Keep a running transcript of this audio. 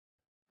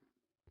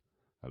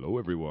Hello,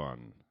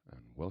 everyone,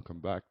 and welcome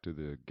back to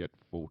the Get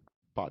Folk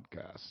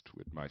podcast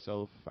with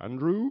myself,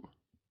 Andrew.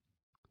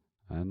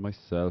 And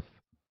myself,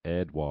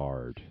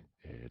 Edward.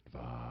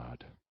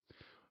 Edvard.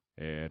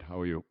 Ed, how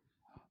are you?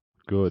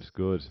 Good,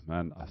 good,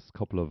 man. A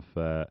couple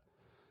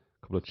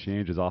of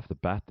changes off the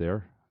bat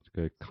there.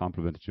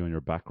 Complimented you on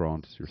your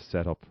background, your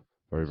setup.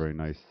 Very, very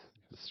nice.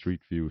 The Yes. street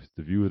view,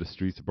 the view of the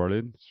streets of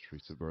Berlin.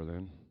 Streets of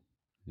Berlin.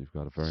 You've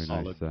got a very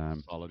nice.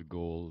 Solid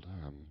gold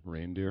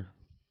reindeer.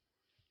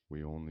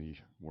 We only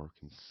work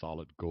in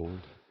solid gold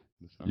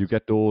in this You house.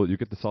 get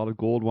the solid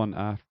gold one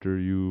after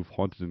you've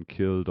hunted and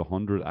killed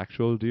 100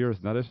 actual deer,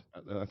 isn't that it?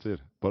 That's it.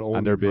 But And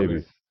only their in Berlin.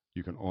 babies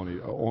You can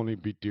only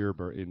beat deer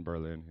in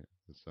Berlin.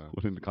 It's,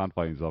 within the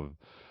confines of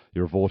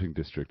your voting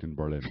district in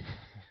Berlin.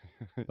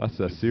 That's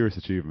a it's serious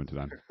achievement,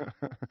 then.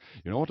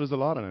 you know what? There's a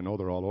lot, and I know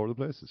they're all over the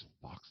place. There's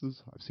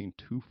foxes. I've seen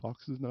two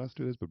foxes in the last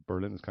 2 days, but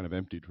Berlin is kind of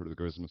emptied for the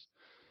Christmas.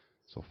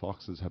 So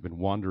foxes have been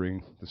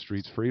wandering the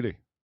streets freely,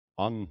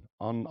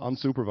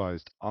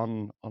 unsupervised,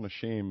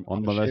 Unmolested.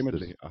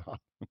 unashamedly.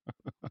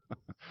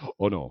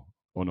 Oh no!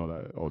 Oh no!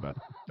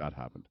 That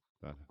happened.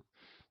 That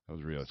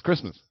was real. It's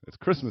Christmas. It's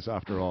Christmas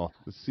after all.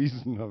 The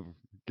season of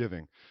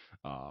giving.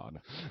 No.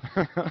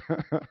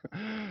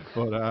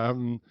 But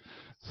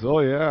so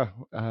yeah.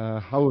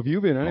 How have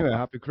you been Oh, anyway?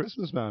 Happy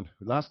Christmas, man.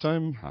 ah, Last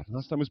time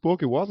we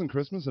spoke, it wasn't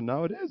Christmas, and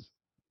now it is,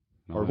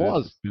 no, or it is.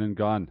 was. It's been and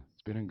gone.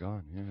 It's been and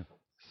gone. Yeah.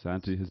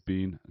 Santi has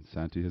been and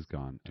Santi has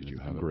gone, and Did you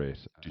it's have been a great.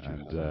 Did you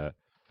And have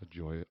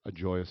a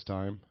joyous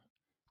time?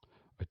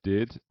 I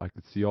did. I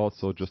could see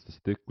also just to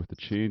stick with the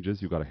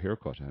changes. You got a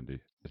haircut, Andy.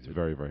 It's Did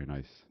very, very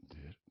nice.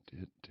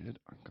 did.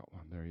 I got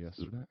one there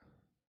yesterday.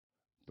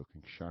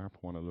 Looking sharp.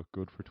 Want to look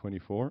good for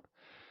 24.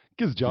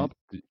 Gives a Do, job.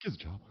 do, Gives a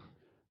job.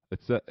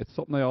 it's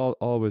something I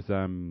always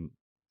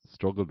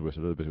struggled with a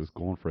little bit. It was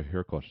going for a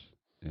haircut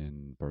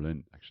in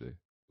Berlin. Actually,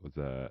 it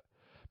was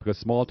because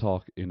small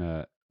talk in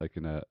a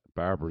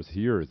barber's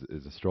here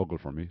is a struggle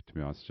for me. To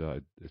be honest,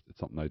 it's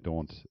something I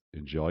don't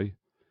enjoy.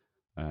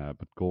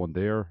 But going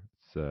there,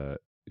 it's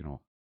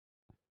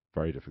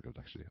very difficult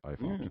actually. I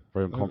found Yeah.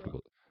 very I,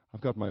 uncomfortable. I've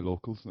got my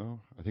locals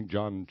now. I think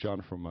John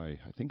from I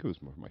think it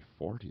was my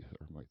 40th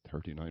or my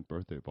 39th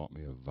birthday bought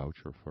me a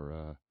voucher for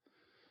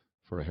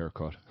a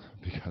haircut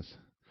because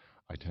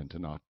I tend to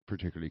not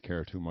particularly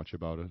care too much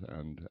about it,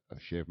 and I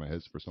shaved my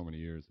head for so many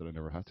years that I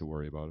never had to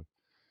worry about it.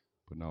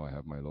 But now I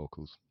have my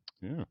locals.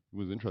 Yeah, it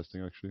was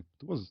interesting actually.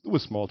 There was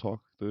small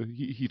talk.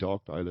 He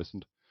talked, I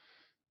listened.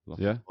 Lots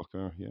of Yeah.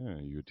 talk. Yeah,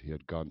 he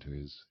had gone to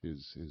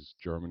his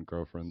German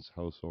girlfriend's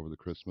house over the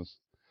Christmas,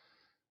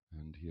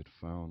 and he had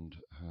found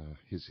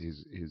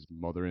his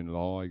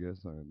mother-in-law. I guess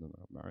they're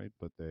not married,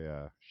 but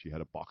she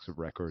had a box of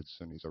records,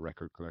 and he's a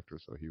record collector,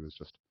 so he was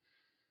just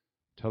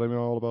telling me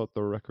all about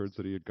the records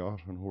that he had got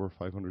and over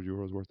 500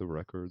 euros worth of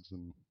records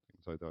and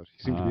things like that.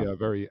 He seemed to be Ah, a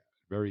very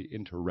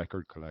into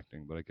record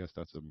collecting, but I guess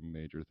that's a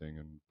major thing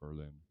in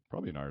Berlin,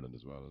 probably in Ireland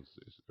as well.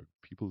 Is are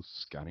people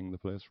scanning the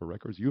place for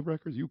records? You have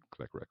records. You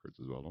collect records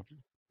as well, don't you?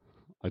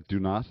 I do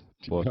not, Do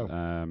you but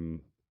know?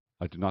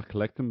 I do not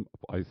collect them.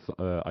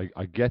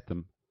 I get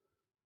them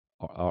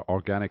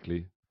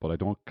organically, but I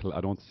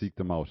don't seek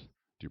them out.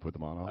 Do you put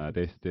them on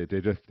often?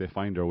 They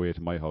find their way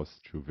to my house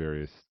through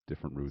various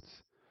different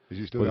routes. Is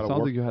you still But it got a sounds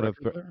like working you had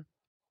record player?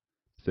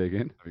 say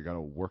again. Have you got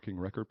a working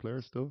record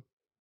player still?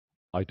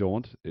 I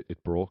don't.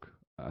 It broke.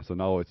 So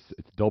now it's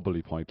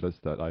doubly pointless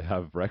that I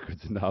have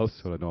records in the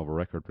house when I don't have a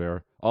record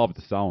player. Oh, but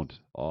the sound.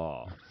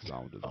 Oh, the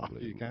sound is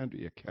unbelievable. You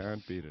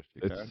can't beat it.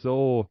 You It's can't.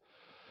 so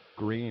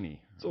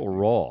Grainy, I so think.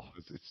 raw,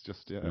 It's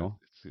just yeah. you know.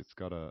 It's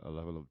got a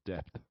level of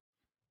depth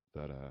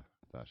that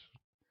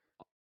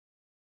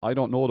I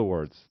don't know the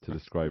words to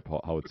describe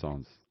how it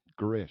sounds.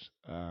 grit.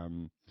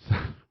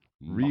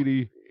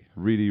 Really, Moxie.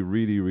 really,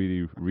 really,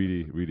 really,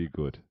 really, really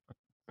good.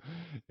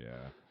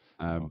 Yeah.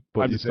 No,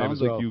 But I'm the it same sounds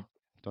as like well. you.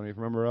 Don't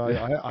even remember.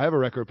 Yeah, I have a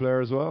record player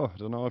as well. I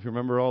don't know if you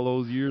remember all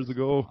those years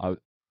ago. I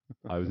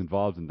I was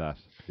involved in that.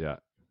 Yeah,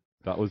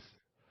 that was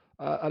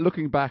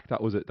looking back.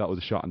 That was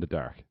a shot in the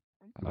dark.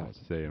 I have No,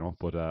 to say,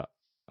 but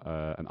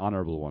an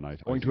honourable one. I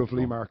going to a think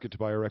flea so. market to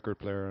buy a record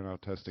player and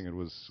out testing it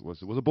was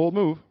a bold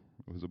move.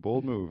 It was a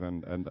bold move,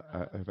 and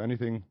if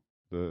anything,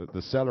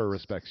 the seller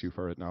respects you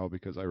for it now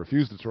because I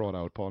refused to throw it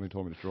out. Paulie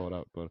told me to throw it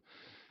out, but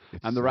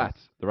And it's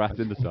the rats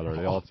in the cellar,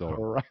 they oh, also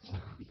rats.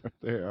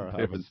 They are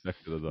they having respect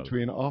it as well.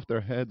 between off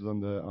their heads on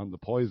the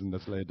poison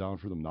that's laid down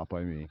for them, not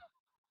by me.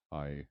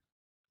 I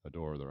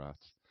adore the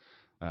rats.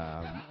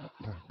 Um,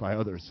 by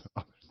others.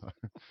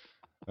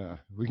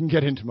 We can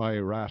get into my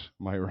rat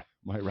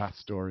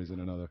stories in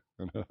another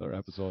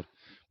episode,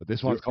 but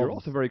this one's You're called.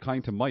 also very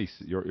kind to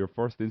mice. Your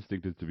first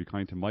instinct is to be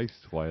kind to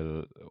mice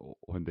while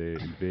when they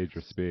invade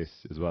your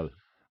space as well.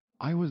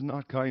 I was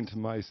not kind to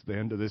mice at the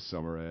end of this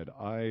summer, Ed.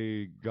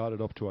 I got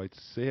it up to I'd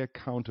say a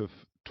count of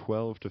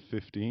 12 to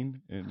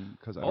 15 in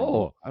because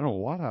Oh, I don't know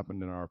what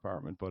happened in our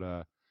apartment,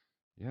 but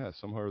yeah,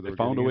 somehow they they were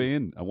found getting a in. way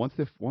in, and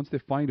once they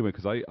find a way,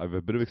 because I've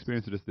a bit of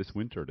experience with this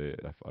winter.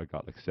 I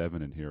got like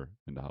seven in here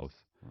in the house,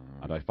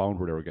 and I Um, found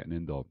where they were getting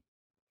in though.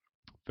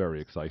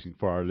 Very exciting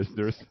for our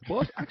listeners,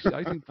 but actually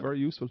I think very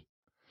useful.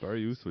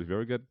 Very useful.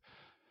 Very good.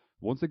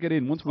 Once they get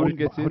in, once How one did,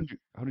 gets in,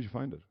 how did you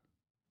find it?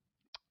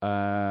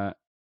 uh,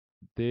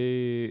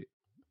 they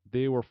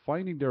they were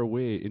finding their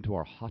way into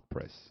our hot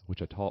press,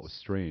 which I thought was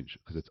strange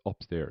because it's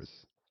upstairs.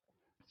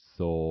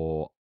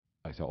 So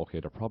I thought, okay,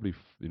 they're probably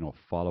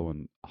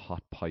following a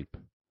hot pipe,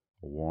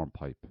 a warm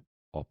pipe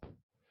up,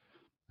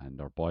 and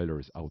our boiler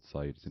is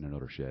outside. It's in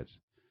another shed.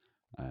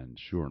 And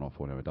sure enough,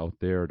 when I went out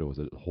there, there was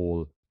a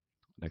hole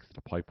next to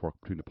the pipework,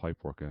 between the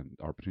pipework and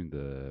or between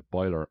the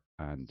boiler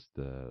and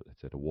the,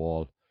 let's say, the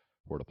wall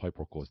where the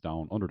pipework goes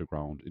down under the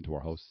ground into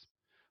our house.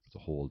 There's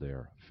a hole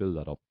there. Fill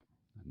that up,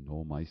 and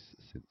no mice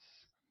since.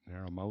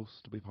 There a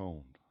mouse to be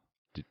found.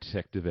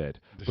 Detective Ed.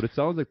 But it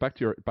sounds like back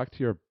to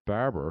your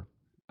barber.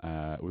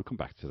 We'll come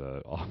back to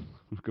the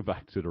we'll come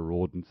back to the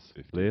rodents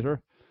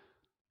later.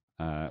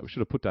 We should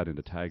have put that in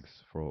the tags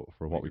for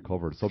what we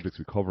cover, the subjects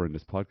we cover in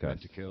this podcast.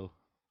 Rent to kill.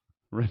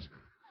 Rent.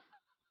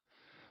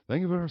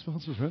 Thank you for our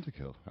sponsors,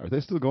 Rent-A-Kill. Are they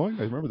still going?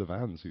 I remember the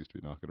vans used to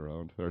be knocking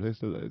around. Are they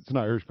still? It's an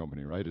Irish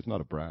company, right? It's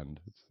not a brand.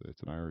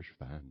 It's an Irish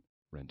van.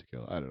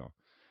 Rent-A-Kill. I don't know.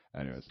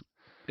 Anyways,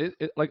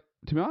 Like,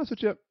 to be honest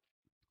with you,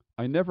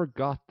 I never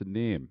got the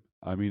name.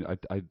 I mean,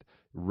 I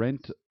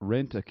rent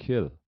a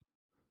kill.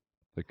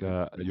 Like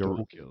your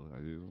Rent-A-Kill.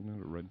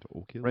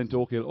 Rent-A-Kill. Rent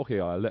O'Kill. Okay,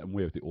 I'll let them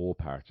away with the O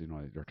part.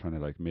 They're trying to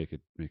like make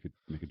it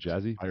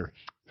jazzy.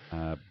 Irish.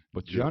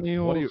 But Johnny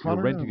you're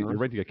O'Connor, you're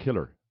renting a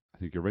killer. I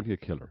think you're renting a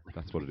killer.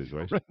 That's what it is,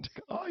 right?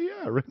 Oh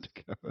yeah,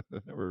 Rent-A-Kill. I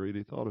never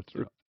really thought it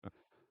through.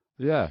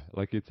 Yeah,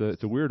 like it's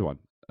a weird one,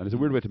 and it's a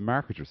weird way to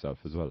market yourself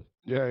as well.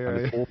 Yeah, And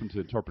it's open to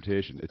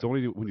interpretation. It's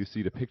only when you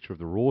see the picture of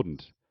the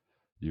rodent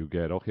you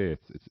get, okay,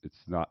 it's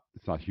not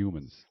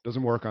humans.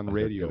 Doesn't work on That's what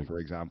I'm radio, getting. for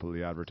example.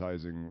 The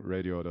advertising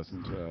radio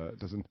doesn't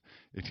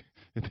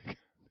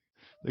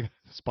they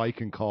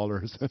spike in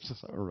callers. It's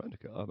just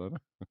Rent-A-Kill. I don't know.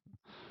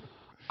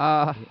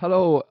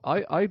 Hello,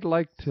 I'd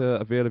like to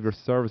avail of your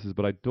services,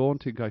 but I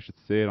don't think I should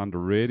say it on the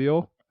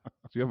radio.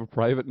 Do you have a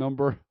private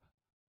number?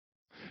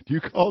 Do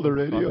you call the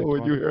radio Contact when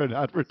one. you hear an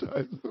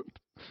advertisement?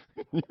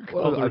 You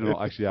call Well, the I don't know.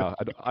 radio. Actually, yeah,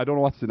 I don't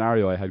know what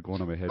scenario I had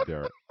going on in my head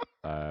there.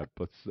 What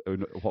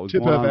was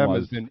Tip going on FM was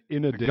has been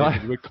inundated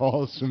guy- with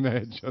calls from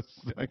Ed, just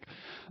like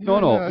No, I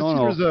see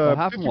no. There's What a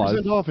happened 50%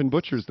 was, off in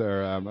Butchers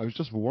there. I was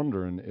just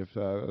wondering if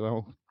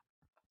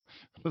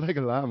like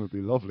a lamb would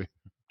be lovely.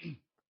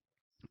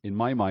 in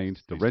my mind,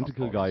 the Please stop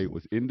Rent-A-Kill calling guy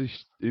was in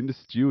the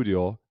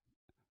studio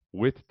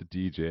with the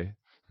DJ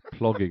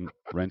plugging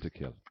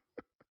Rent-A-Kill,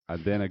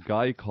 and then a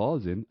guy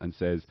calls in and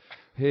says,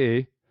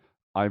 "Hey,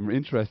 I'm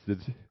interested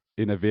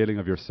in availing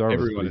of your service,"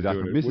 Everyone but is he's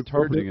after doing it.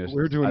 misinterpreting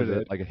We're doing as it,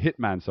 Ed. like a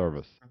hitman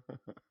service,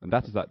 and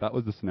that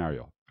was the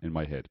scenario in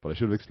my head. But I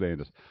should have explained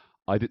it.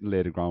 I didn't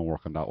lay the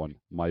groundwork on that one.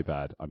 My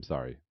bad. I'm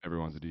sorry.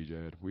 Everyone's a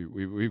DJ. Ed.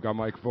 We've got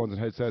microphones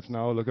and headsets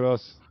now. Look at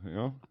us.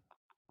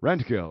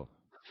 Rent-A-Kill.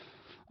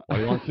 What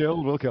do you want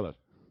killed? We'll kill it.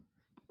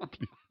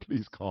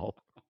 Please call.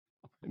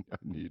 I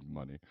need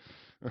money.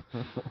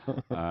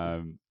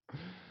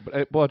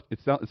 But it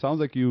sounds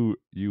like you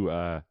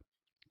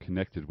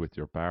connected with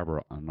your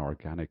barber on an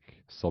organic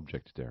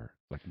subject there,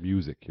 like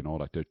music.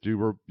 Like that you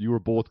were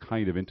both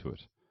kind of into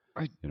it.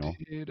 I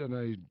did and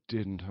I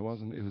didn't. I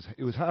wasn't.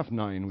 It was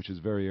 9:30, which is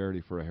very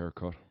early for a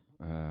haircut.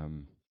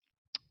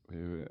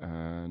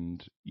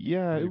 And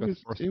yeah, You it got was.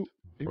 the first, It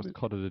first was.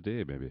 cut of the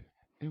day, maybe.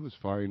 It was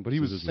fine, but he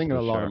was Scissors singing a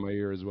was lot sharp. in my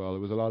ear as well. It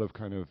was a lot of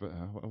kind of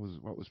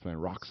what was playing.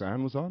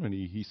 Roxanne was on, and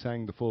he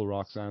sang the full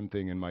Roxanne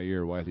thing in my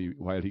ear while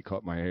he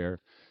cut my hair,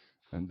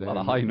 and A then lot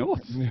of high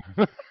notes.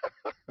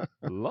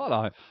 A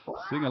lot of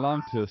sing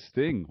along to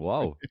Sting.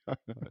 Wow, so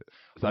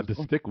I had to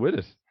stick with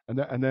it.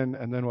 and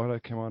then what I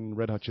came on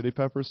Red Hot Chili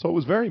Peppers. So it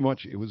was very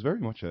much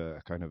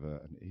a kind of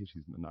an 80s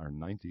or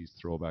 90s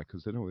throwback,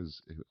 because then it was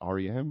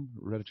REM,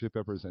 Red Hot Chili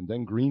Peppers, and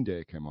then Green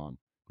Day came on.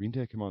 Green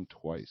Day came on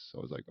twice. So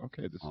I was like,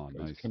 okay, this Oh, is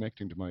nice.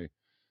 connecting to my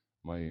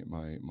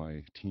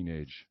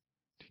teenage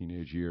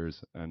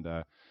years. And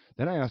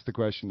then I asked the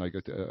question, like,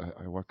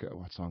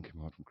 what song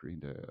came out from Green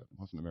Day? It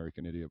wasn't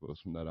American Idiot, but it was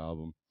from that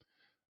album.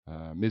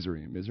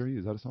 Misery.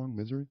 Is that a song?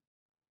 Misery?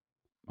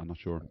 I'm not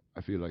sure.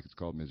 I feel like it's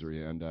called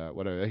Misery. And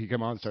whatever, he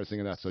came on and started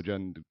singing that. So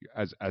Jen,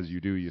 as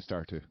you do, you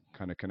start to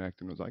kind of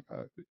connect, and it was like,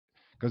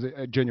 because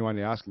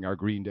genuinely asking, are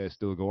Green Day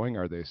still going?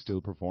 Are they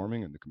still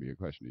performing? And it can be a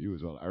question to you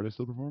as well. Are they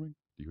still performing?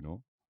 Do you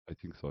know? I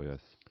think so. Yes.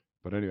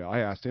 But anyway, I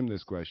asked him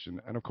this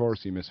question, and of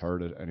course he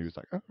misheard it, and he was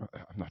like, "Oh,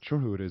 I'm not sure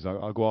who it is.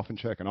 I'll go off and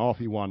check." And off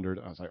he wandered.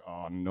 I was like,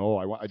 "Oh no,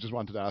 I just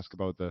wanted to ask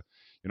about I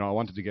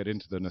wanted to get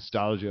into the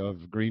nostalgia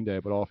of Green Day,"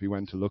 but off he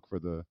went to look for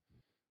the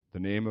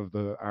name of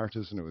the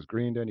artist, and it was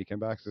Green Day, and he came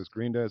back and says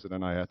Green Day, so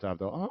then I had to have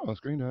it's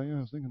Green Day, yeah,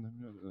 I was thinking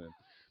that.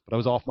 But I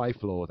was off my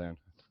flow then.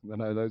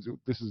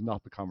 This is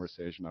not the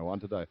conversation I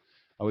wanted. I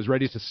was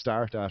ready to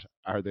start at,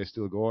 are they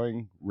still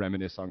going?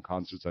 Reminisce on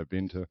concerts I've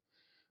been to.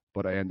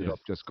 But I ended Yes. up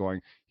just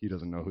going, he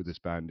doesn't know who this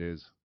band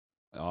is.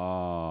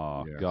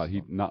 Oh Yeah, God,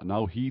 so-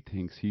 now he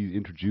thinks he's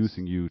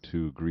introducing you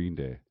to Green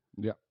Day.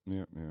 Yeah.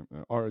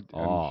 Or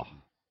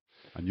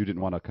And you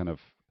didn't want to kind of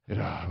it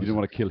you was didn't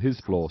want to kill his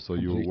flow, so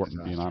you complete weren't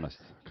being disaster. honest.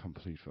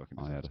 complete fucking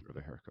Oh, yeah, disaster with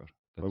a haircut.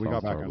 That But we got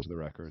sounds back terrible. onto the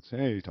records.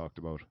 Hey, he talked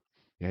about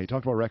Yeah, he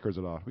talked about records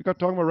a lot. We got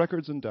talking about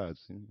records and dads.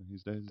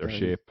 He's Their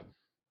shape.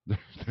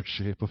 their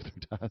shape of their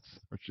dads.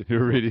 Or shape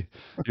You're of- really,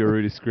 you're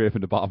really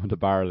scraping the bottom of the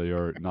barrel of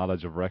your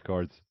knowledge of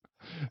records.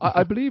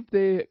 I believe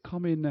they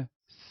come in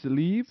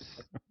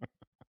sleeves.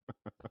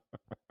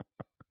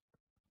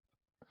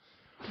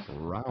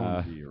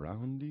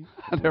 roundy.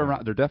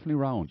 They're definitely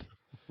round.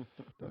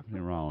 Definitely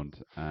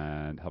round.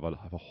 And have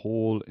a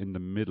hole in the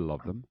middle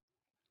of them.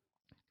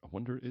 I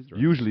wonder, is there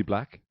Usually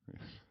black.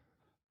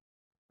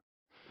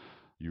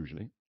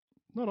 usually?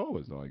 Not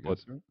always, though. I But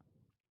guess. Right?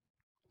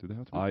 Do they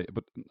have to? Be?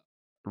 but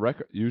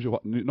record usually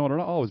no, they're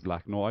not always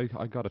black. No, I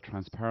got a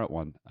transparent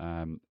one.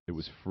 It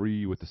was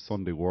free with the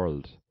Sunday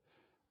World,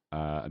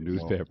 a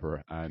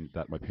newspaper, and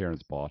that my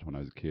parents bought when I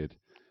was a kid.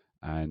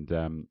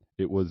 And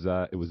it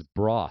was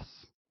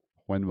Bros.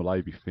 When will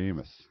I be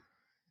famous?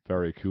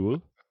 Very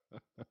cool.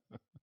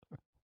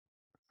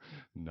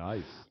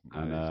 Nice.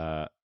 And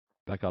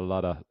that got a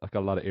lot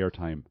of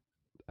airtime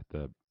at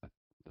the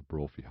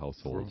Brophy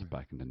household Brophy.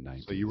 back in the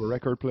 90s. So you were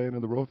record playing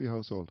in the Brophy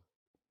household?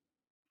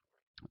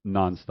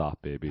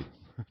 Non-stop, baby.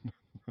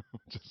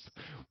 Just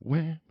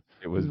when?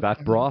 It was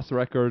that Bros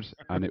record,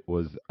 and it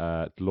was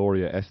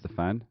Gloria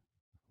Estefan,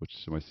 which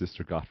my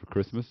sister got for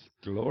Christmas,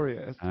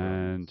 Gloria Estefan.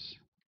 and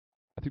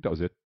I think that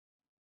was it.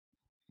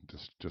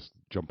 Just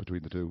jump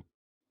between the two.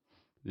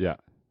 Yeah.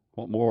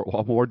 What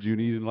more do you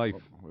need in life?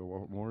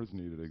 What more is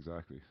needed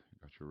exactly? You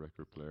got your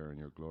record player and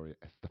your Gloria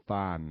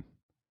Estefan.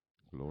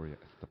 Gloria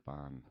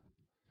Estefan.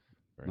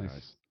 Very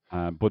nice.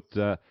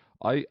 But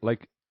I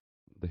like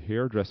the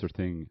hairdresser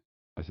thing.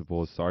 I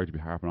suppose. Sorry to be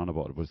harping on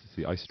about it, but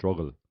see, I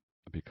struggle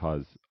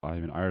because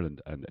I'm in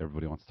Ireland and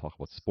everybody wants to talk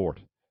about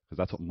sport because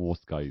that's what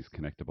most guys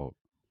connect about,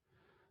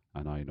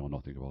 and I know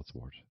nothing about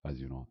sport, as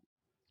you know.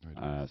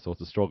 So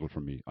it's a struggle for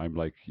me. I'm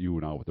like you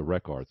now with the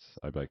records.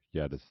 I'm like,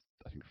 yeah, there's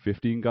I think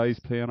 15 guys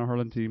play on a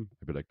hurling team.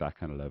 I'd be like that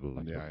kind of level,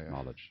 like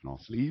knowledge, you know.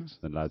 Sleeves?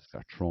 Then lads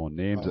are throwing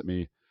names at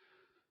me,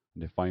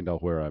 and they find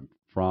out where I'm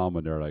from,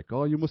 and they're like,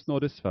 "Oh, you must know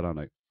this fella." I'm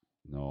like,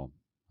 "No,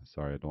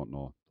 sorry, I don't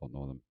know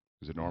them."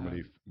 Is it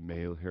normally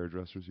male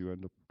hairdressers you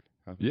end up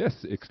having?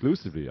 Yes,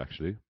 exclusively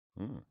actually.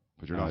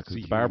 But you're not because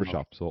it's a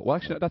barbershop. So, well,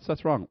 actually,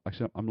 that's wrong.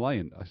 Actually, I'm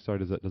lying. Sorry,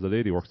 there's a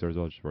lady who works there as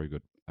well. She's very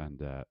good, and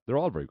they're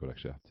all very good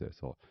actually. I have to say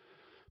so.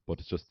 But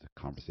it's just the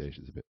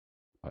conversation's a bit.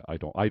 I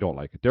don't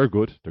like it. They're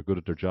good. They're good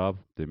at their job.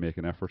 They make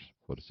an effort.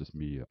 But it's just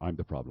me. I'm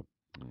the problem.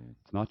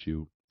 It's not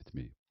you. It's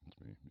me. It's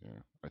me. Yeah.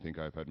 I think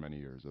I've had many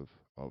years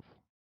of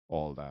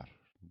all that.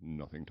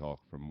 Nothing talk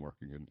from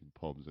working in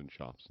pubs and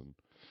shops and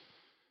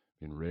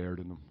being reared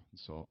in them.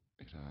 So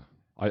it.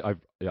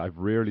 I've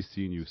rarely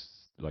seen you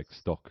like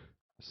stuck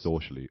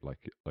socially, like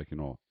you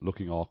know,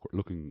 looking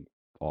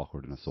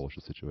awkward in a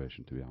social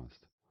situation. To be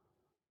honest.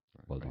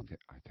 Well done.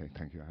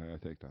 Thank you. I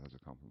take that as a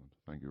compliment.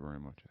 Thank you very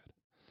much,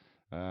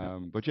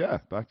 Ed. But yeah,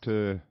 back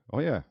to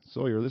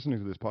So you're listening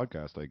to this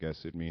podcast. I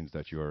guess it means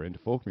that you are into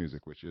folk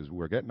music, which is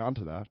we're getting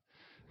onto that.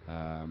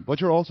 But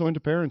you're also into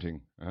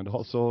parenting and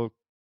also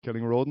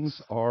killing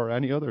rodents or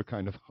any other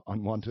kind of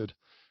unwanted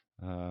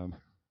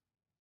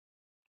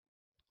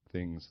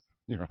things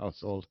in your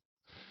household.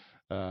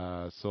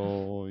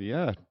 So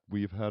yeah,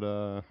 we've had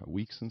a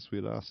week since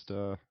we last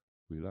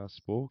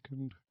spoke,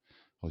 and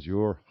how's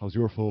your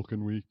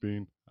Falcon week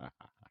been?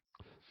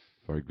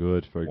 Very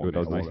good, very good.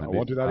 That was nice. I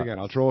won't do that again.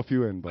 I'll throw a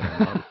few in, but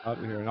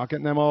you're not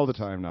getting them all the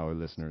time now,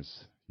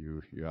 listeners.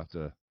 You have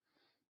to.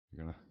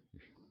 You're gonna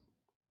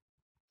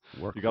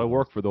work. You got to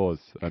work for those.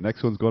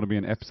 Next one's going to be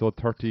in episode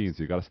 13,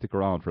 so you got to stick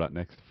around for that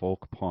next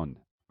folk pun.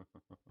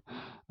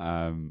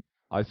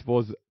 I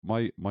suppose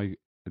my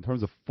in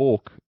terms of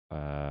folk,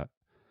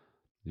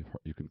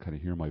 you can kind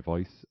of hear my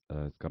voice.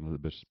 It's gone a little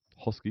bit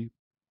husky.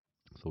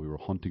 So we were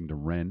hunting the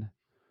wren.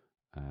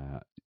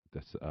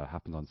 This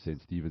happens on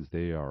St. Stephen's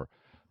Day, or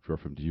if you're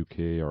from the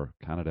UK or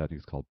Canada, I think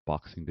it's called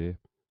Boxing Day.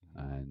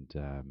 And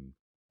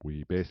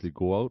we basically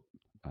go out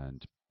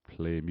and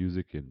play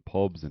music in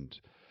pubs and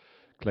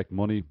collect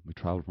money. We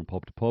travel from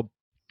pub to pub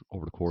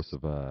over the course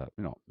of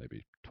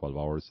maybe 12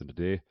 hours in a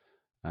day,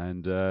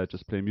 and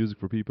just play music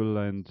for people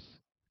and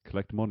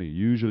collect money.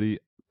 Usually,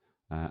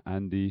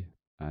 Andy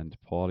and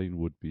Pauline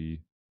would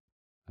be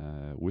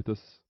with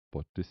us,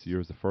 but this year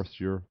is the first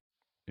year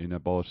in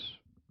about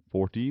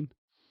 14.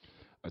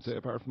 I'd say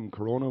apart from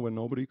Corona, when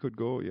nobody could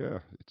go, yeah,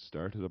 it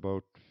started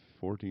about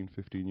 14,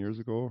 15 years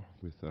ago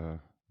with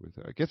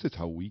I guess it's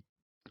how we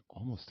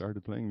almost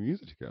started playing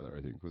music together.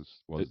 I think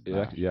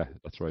yeah,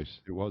 that's right.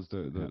 It was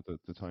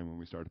the time when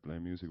we started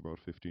playing music about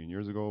 15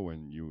 years ago,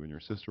 when you and your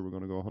sister were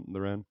going to go hunting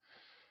the wren,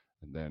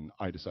 and then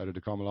I decided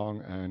to come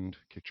along and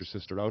kick your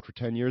sister out for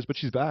 10 years, but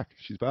she's back.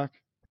 She's back.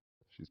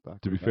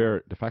 To be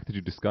fair, the fact that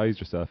you disguised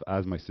yourself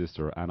as my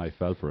sister and I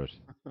fell for it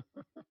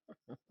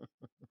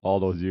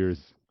all those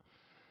years.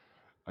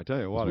 I tell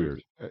you what,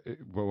 weird.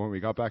 But when we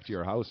got back to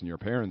your house and your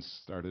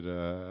parents started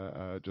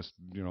just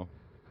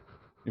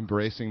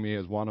embracing me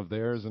as one of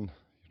theirs, and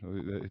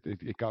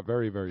it got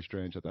very, very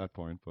strange at that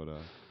point. But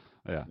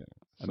yeah.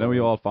 And then we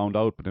all found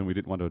out, but then we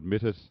didn't want to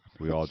admit it.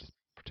 We all just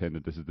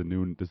pretended this is the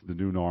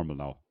new normal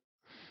now.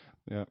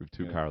 Yeah, we have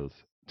two Carls.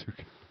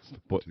 Toucan.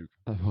 Stop the But toucan.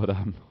 but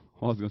I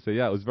was gonna say,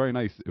 yeah, it was very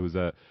nice. It was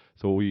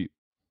so we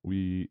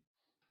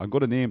I'm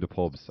gonna name the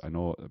pubs. I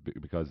know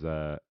because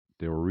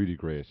they were really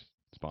great.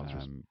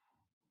 Sponsors. Um,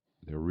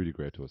 they were really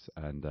great to us.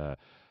 And the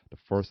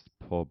first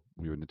pub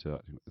we went into, I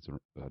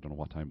don't know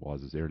what time it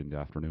was. It was early in the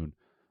afternoon.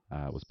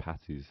 Was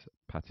Patsy's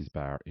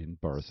Bar in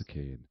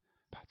Borrisokane,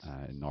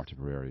 in North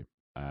Tipperary.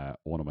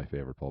 One of my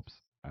favourite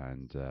pubs.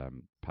 And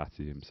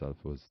Patsy himself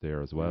was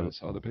there as Yeah, I well.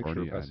 saw the picture.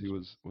 Bernie, Patsy and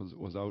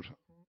was out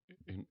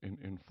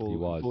in he full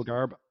was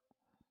garb.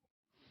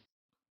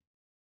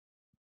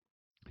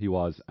 he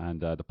was,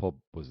 and the pub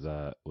was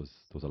there was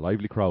a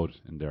lively crowd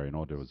in there. You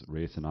know, there was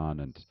racing on,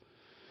 and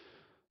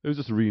it was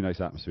just a really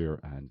nice atmosphere.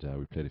 And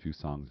we played a few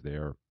songs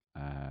there.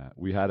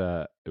 We had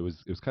it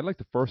was kind of like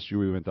the first year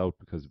we went out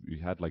because we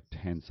had like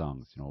 10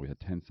 songs. You know, we had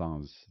 10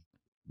 songs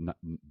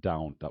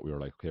down that we were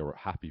like, okay, we're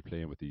happy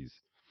playing with these,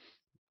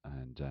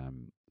 and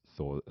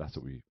so that's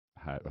what we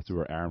had. That's what we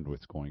were armed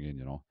with going in.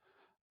 You know,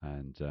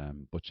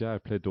 and but yeah, I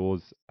played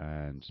those,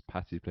 and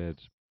Patsy played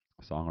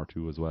a song or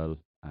two as well,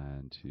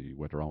 and he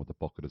went around with the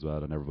bucket as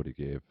well, and everybody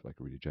gave like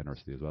really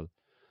generously as well.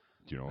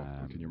 Do you know?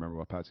 Can you Um, remember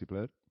what Patsy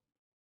played?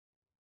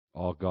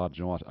 oh God,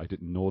 you know what? I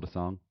didn't know the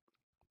song,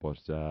 but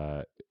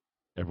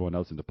everyone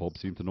else in the pub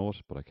seemed to know it,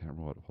 but I can't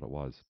remember what it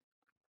was.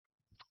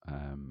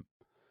 Um,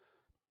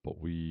 but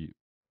we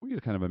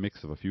had kind of a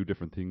mix of a few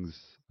different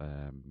things.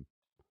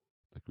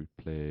 Like we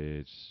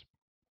played.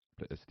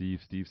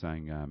 Steve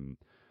sang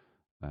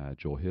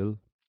Joe Hill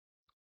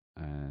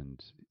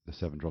and the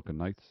Seven Drunken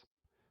Knights,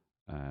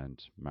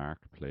 and Mark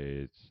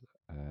played.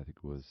 I think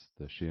it was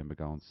the Shane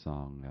MacGowan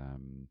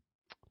song.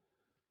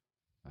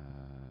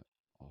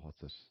 Oh,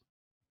 what's it?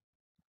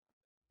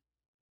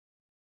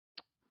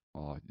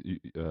 Oh,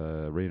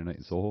 Rain and Night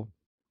in Soho.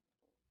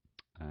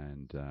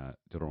 And the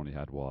other one he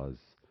had was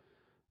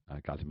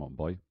Galty Mountain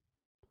Boy.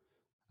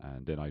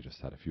 And then I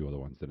just had a few other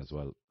ones then as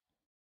well.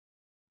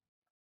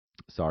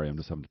 Sorry, I'm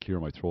just having to clear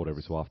my throat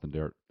every so often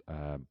there.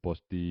 But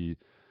the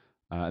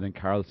and then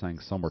Carl sang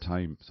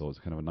 "Summertime," so it's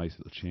kind of a nice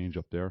little change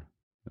up there.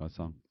 You know that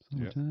song?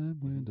 Yeah. Summertime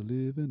when the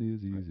living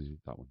is Nice. easy.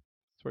 That one.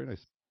 It's very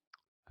nice.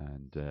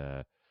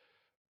 And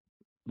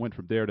went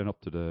from there then up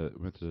to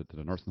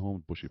the nursing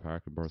home, Bushy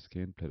Park in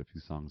Borrisokane. Played a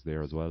few songs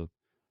there as well,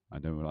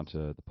 and then went on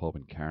to the pub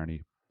in Carney.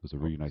 There was a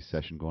Oh, really nice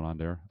session going on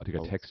there. I think I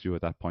oh, texted you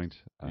at that point.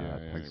 yeah,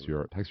 yeah.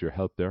 Thanks for your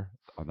help there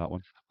on that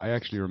one. I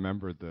actually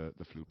remembered the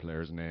flute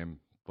player's name,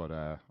 but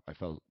I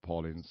felt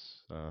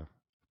Pauline's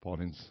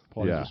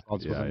Yeah,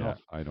 response was yeah, yeah. enough.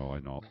 I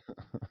know.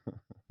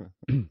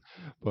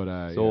 But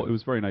So yeah, it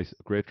was very nice.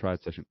 Great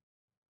trad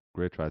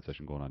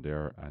session going on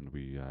there, and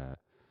we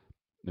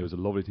it was a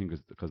lovely thing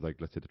because like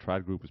let's say the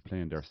trad group was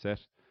playing their set,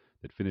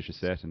 they'd finish a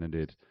set and then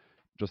they'd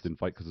just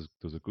invite because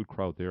there's a good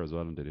crowd there as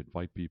well, and they'd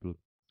invite people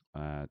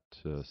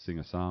to sing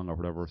a song or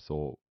whatever.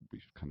 So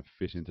we kind of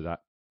fit into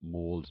that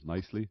mold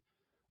nicely,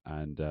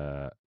 and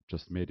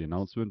just made the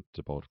announcement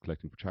about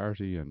collecting for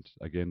charity, and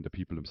again the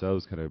people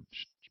themselves kind of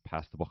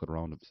passed the bucket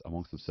around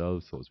amongst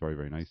themselves, so it was very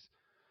very nice.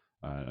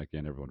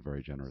 Again, everyone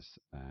very generous,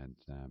 and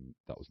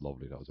that was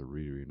lovely. That was a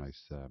really really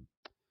nice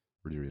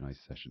really nice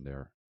session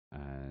there,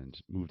 and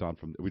moved on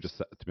from. We just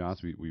to be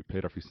honest, we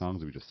played a few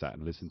songs and we just sat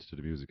and listened to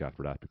the music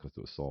after that because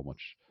there was so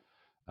much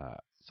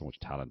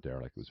talent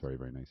there. Like it was very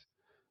very nice.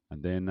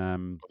 And then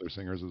other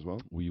singers as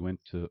well. we went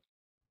to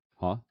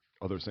huh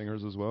Other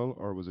singers as well,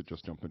 or was it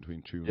just jump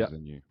between yeah tunes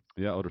and you?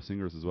 yeah other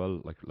singers as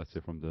well. Like let's say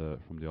from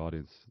the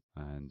audience.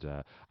 And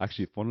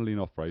actually, funnily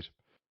enough, right,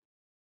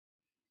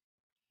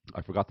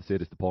 I forgot to say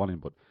this to Pauline,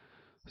 but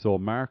so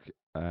Mark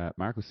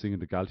was singing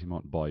the Galty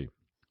Mountain Boy,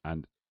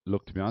 and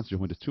look, to be honest with you,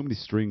 when there's too many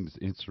strings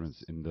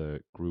instruments in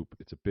the group,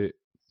 it's a bit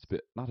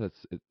not as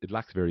it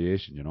lacks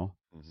variation, you know.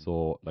 Hmm.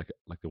 So like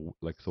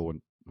so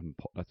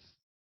that's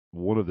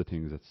one of the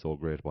things that's so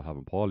great about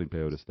having Pauline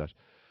play with us, that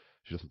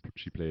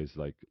she plays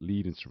like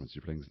lead instruments. She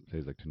plays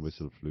like tin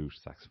whistle, flute,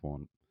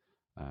 saxophone,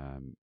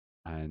 um,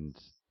 and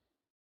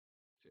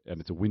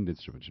it's a wind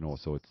instrument, you know.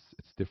 So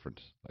it's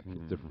different, like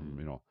it's different Hmm. from,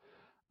 you know,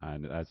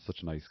 and it adds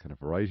such a nice kind of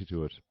variety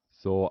to it.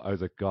 So I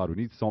was like, God, we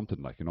need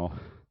something, like, you know.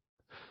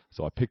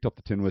 So I picked up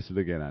the tin whistle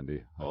again,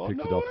 Andy. I Oh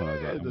picked no it up and I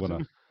was like,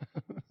 way!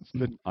 It's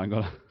I'm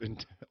gonna, been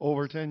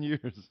over 10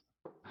 years.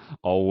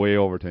 oh, way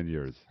over 10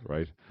 years,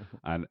 right?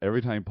 And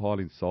every time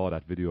Pauline saw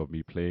that video of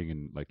me playing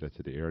in, like, let's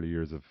say the early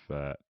years of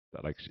that,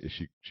 like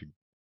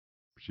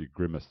she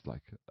grimaced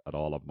like at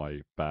all of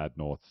my bad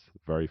notes.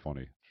 Very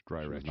funny.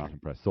 Dry She was not retching.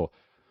 impressed. So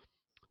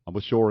I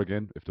must show her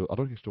again. I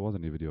don't think there was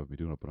any video of me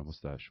doing it, but I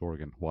must show her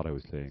again what I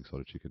was playing so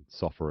that she can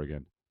suffer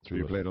again So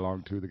you through it. played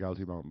along to the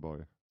Galty Mountain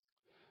Boy.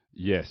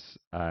 Yes,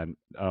 and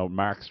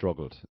Mark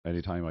struggled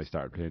anytime I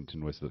started playing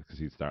tin whistle because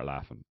he'd start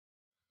laughing.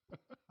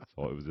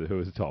 So it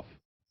was tough,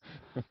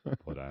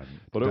 but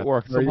Did it that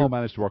worked. scare Somehow you?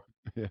 managed to work.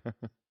 Yeah.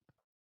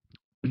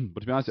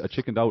 But to be honest, I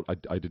chickened out.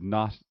 I did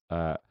not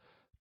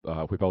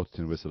whip out the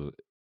tin whistle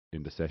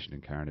in the session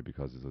in Carney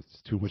because there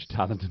was too much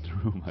talent in the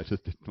room. I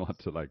just didn't want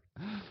to, like,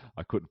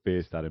 I couldn't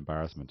face that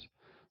embarrassment.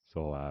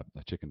 So I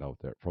chickened out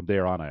there. From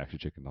there on, I actually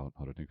chickened out.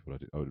 How to think, but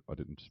I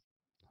didn't.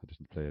 I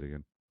didn't play it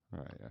again.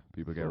 Right, yeah.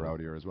 People get So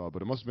rowdier as well.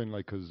 But it must have been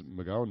like, because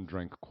McGowan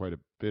drank quite a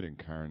bit in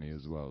Carney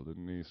as well,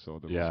 didn't he? So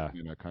there must have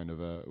yeah, been a kind of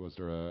a, was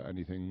there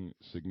anything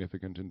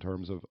significant in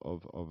terms of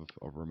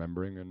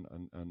remembering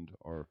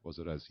or was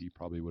it as he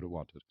probably would have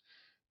wanted?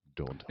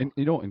 Don't and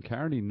talk. in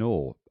Carney,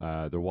 no,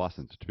 there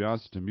wasn't. To be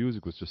honest, the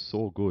music was just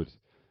so good.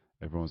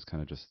 Everyone was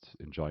kind of just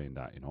enjoying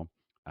that, you know.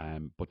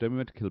 But then we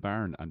went to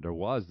Kilbarn, and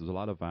there's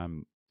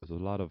a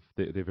lot of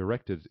they've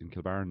erected in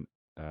Kilbarn.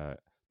 Uh,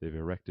 they've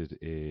erected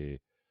a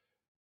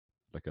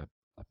like a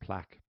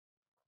plaque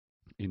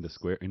in the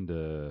square in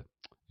the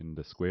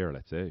square,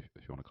 let's say,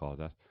 if you want to call it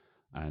that,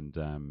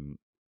 and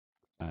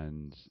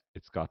and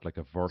it's got like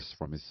a verse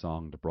from his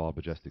song "The Broad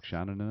Majestic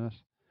Shannon" in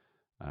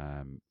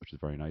it, which is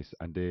very nice.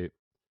 And there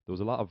was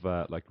a lot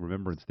of like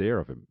remembrance there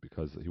of him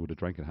because he would have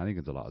drank in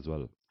Hannigan's a lot as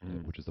well,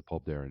 Mm. which is the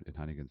pub there in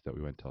Hannigan's that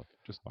we went to, or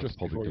the Just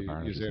pub in before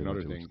Kilbarn, I you should say say we went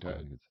another to, which thing is called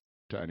Hannigan's.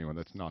 to anyone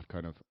that's not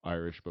kind of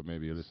Irish, but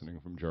maybe listening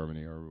from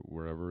Germany or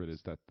wherever it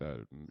is, that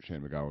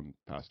Shane McGowan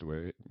passed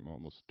away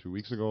almost 2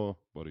 weeks ago,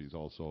 but he's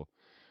also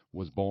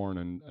was born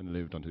and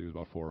lived until he was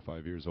about 4 or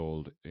 5 years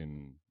old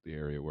in the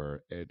area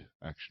where Ed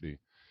actually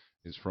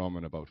is from,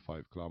 and about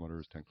 5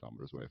 kilometers, 10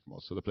 kilometers away from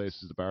us. So the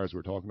places, the bars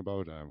we're talking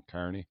about,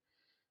 Carney.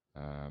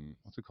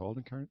 What's it called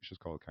in Carney? It's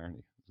just called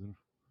Carney, isn't it?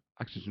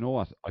 Actually, do you know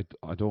what?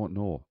 I don't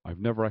know. I've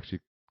never actually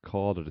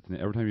called it.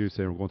 Every time you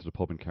say we're going to the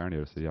pub in Carney,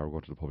 I say yeah, we're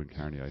going to the pub in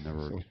Carney. I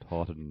never So,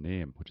 thought of the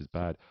name, which is so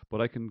bad. But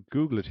I can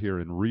Google it here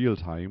in real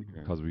time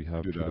yeah, because we you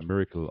have do through the that.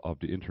 miracle of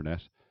the internet.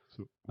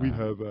 So we Um,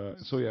 have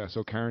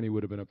so Carney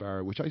would have been a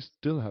bar which I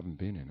still haven't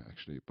been in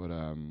actually, but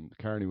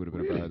Carney would have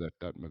been a bar really?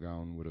 that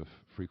McGowan would have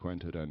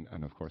frequented, and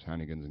of course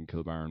Hannigan's in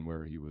Kilbarn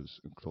where he was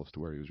close to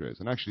where he was raised.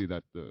 And actually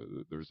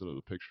there's a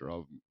little picture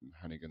of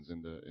Hannigan's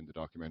in the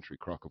documentary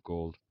Crock of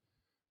Gold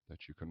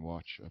that you can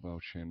watch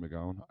about Shane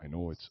McGowan. I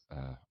know it's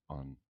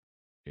on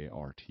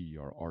ART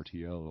or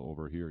RTL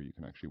over here. You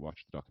can actually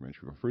watch the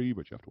documentary for free,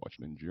 but you have to watch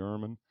it in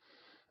German.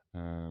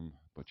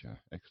 But yeah,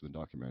 excellent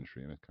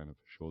documentary, and it kind of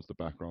shows the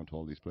background to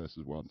all these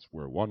places.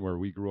 Where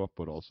we grew up,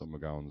 but also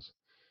McGowan's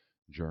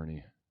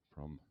journey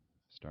from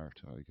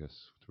start, I guess,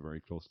 to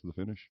very close to the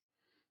finish.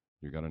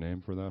 You got a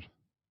name for that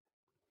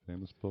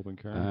famous pub in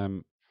Carney?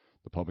 um,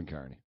 The pub in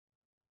Carney.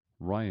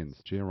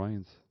 Ryan's, J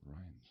Ryan's.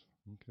 Ryan's.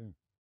 Okay.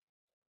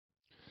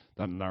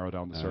 That'll narrow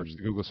down the search, Um,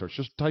 the Google search.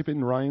 Just type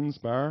in Ryan's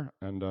Bar,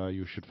 and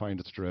you should find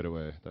it straight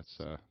away. That's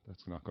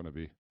not going to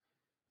be.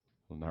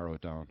 We'll narrow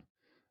it down.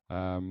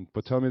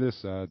 But tell me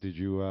this: did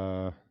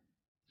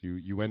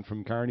you went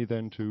from Carney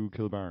then to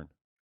Kilbarn?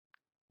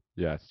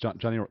 yeah, it's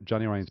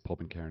Johnny Ryan's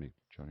pub in Kearney.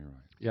 Johnny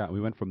Ryan's. Yeah,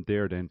 we went from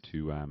there then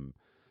to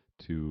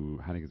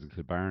Hannigan's and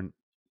Kilbarn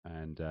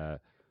and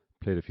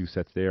played a few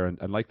sets there,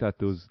 and like that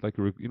there was like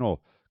a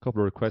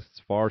couple of requests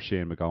for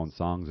Shane McGowan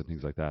songs and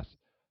things like that,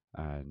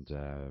 and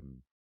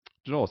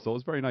so it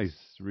was very nice.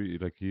 Really,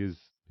 like he's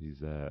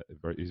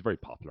very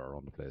popular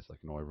around the place. Like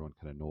everyone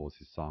kind of knows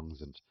his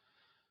songs, and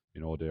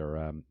they're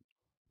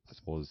I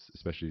suppose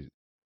especially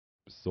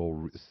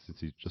since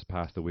he just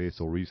passed away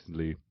so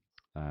recently,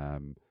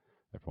 um,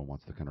 everyone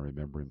wants to kind of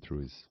remember him through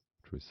his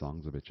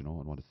songs a bit, and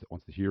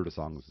wants to hear the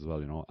songs as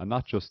well, and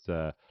not just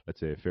let's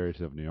say Fairy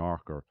Tale of New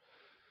York, or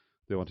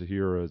they want to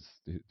hear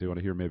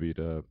maybe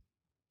the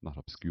not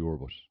obscure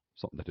but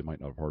something that they might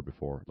not have heard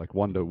before. Like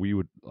one that we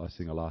would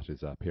sing a lot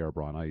is Pair of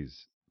Brown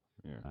Eyes,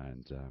 Yeah.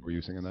 and Were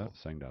you singing so that?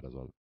 sang that as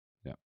well.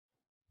 Yeah,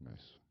 Nice,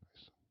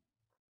 nice.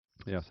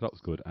 yeah, so that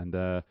was good,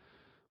 and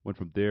went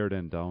from there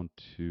then down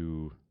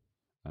to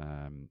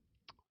um,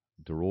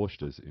 the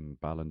Roastes in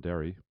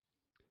Ballinderry,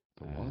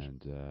 The what?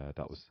 and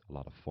that was a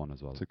lot of fun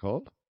as well. What's it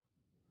called?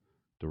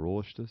 The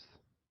Roastes,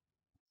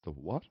 The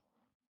what?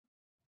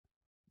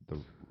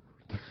 the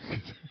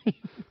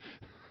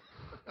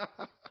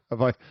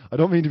Have I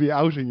don't mean to be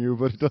outing you,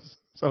 but it does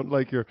sound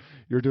like you're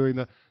doing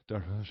the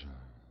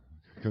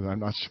because I'm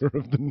not sure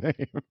of the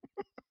name.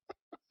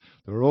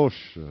 The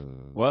Roche.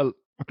 well,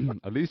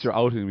 at least you're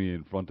outing me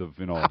in front of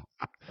in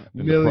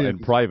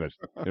Millions. private.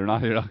 You're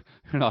not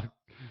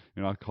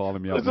you're not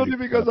calling me out It's in any only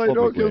kind because of I know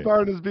public way.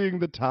 Kilbarn as being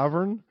the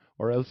tavern,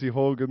 or Elsie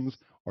Hogan's,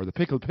 or the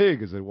Pickled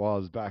Pig, as it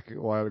was back a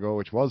while ago,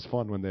 which was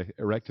fun when they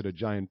erected a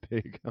giant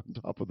pig on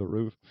top of the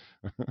roof,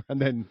 and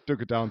then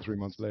took it down 3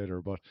 months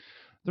later. But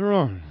there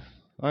are.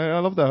 I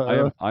love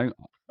that. I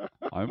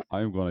am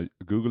I'm gonna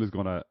Google is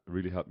gonna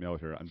really help me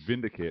out here and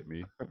vindicate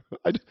me.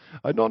 I,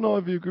 I don't know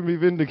if you can be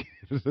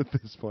vindicated at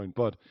this point,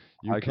 but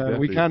you I can can.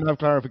 We definitely can have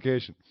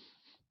clarification,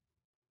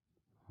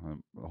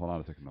 hold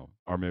on a second now.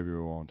 or maybe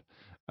we won't.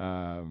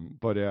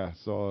 But yeah,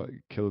 so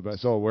Kilba.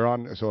 So we're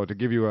on. So to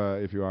give you a,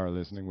 if you are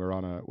listening, we're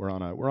on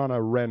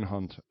a Wren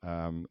hunt,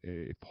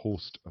 a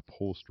post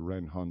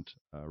Wren hunt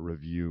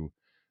review,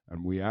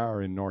 and we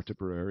are in North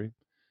Tipperary.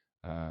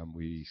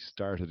 We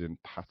started in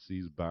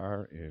Patsy's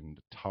Bar in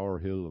the Tower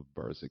Hill of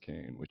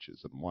Bersicane, which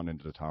is at one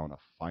end of the town, a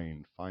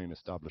fine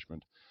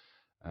establishment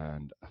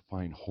and a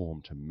fine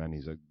home to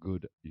many's a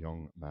good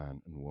young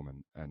man and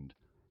woman and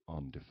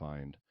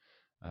undefined.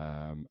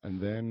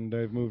 And then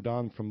they've moved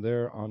on from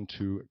there on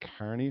to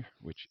Carney,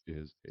 which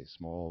is a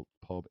small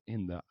pub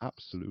in the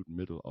absolute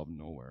middle of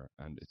nowhere.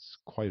 And it's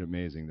quite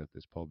amazing that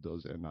this pub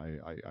does. And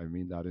I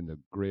mean that in the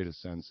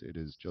greatest sense. It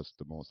is just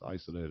the most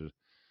isolated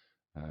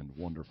and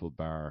wonderful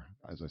bar.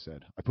 As I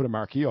said, I put a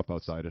marquee up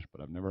outside it,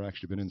 but I've never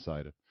actually been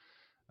inside it.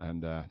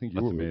 And I think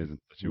That's amazing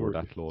that you were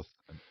that close.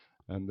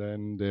 And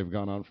then they've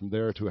gone on from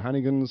there to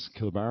Hannigan's,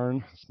 Kilbarn,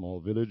 a small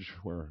village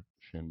where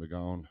Shane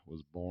MacGowan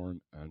was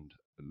born and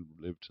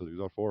lived till he was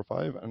about 4 or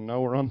 5. And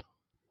now we're on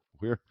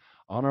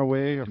our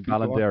way to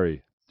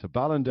Ballinderry. To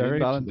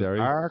Ballinderry.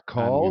 Bar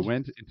called. And we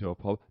went into a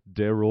pub,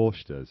 De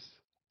Roche's.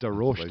 De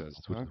Roche's.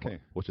 Okay.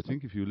 Which I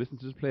think if you listen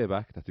to the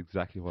playback, that's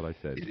exactly what I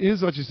said. It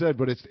is what you said,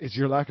 but it's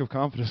your lack of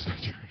confidence.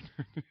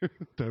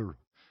 De Roche's.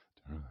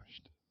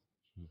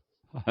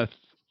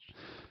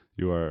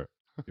 You're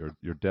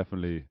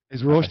definitely.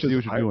 Is Roche's what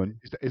you're doing?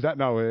 Is that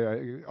now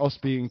us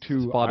being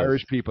two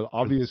Irish people?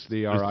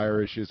 Obviously, our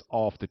Irish is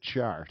off the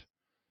chart.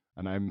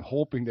 And I'm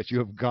hoping that you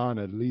have gone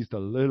at least a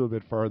little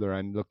bit further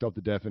and looked up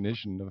the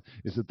definition.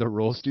 Is it the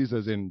roasties,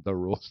 as in the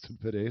roasted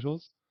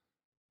potatoes?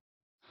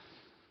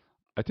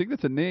 I think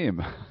that's a name.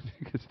 I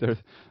think it's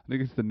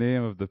the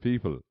name of the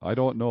people. I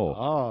don't know.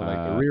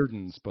 Like the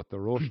Reardons, but the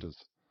roasties.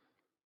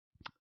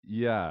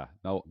 Yeah.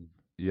 No.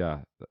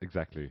 Yeah.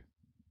 Exactly.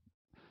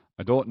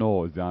 I don't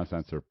know is the honest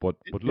answer. But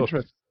look,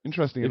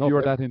 interesting. If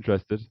you're that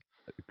interested,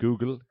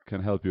 Google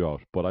can help you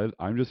out. But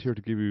I'm just here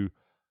to give you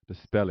the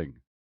spelling.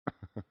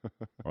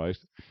 Right,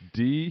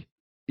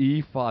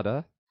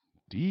 D-E-Fada.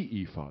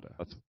 D-E-Fada.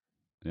 That's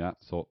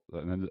So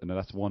and then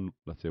that's one,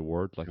 let's say,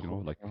 word so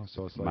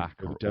it's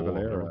Mac like or De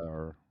Valera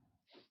or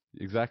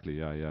exactly.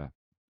 Yeah.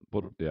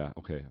 But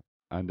okay.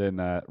 And then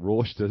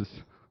Roche's.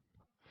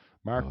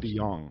 Mark de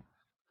Jong.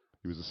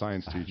 He was a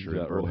science teacher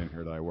in Berlin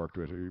here that I worked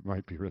with. He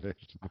might be related.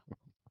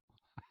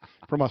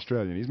 From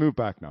Australia. He's moved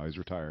back now. He's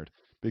retired.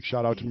 Big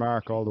shout out to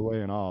Mark all the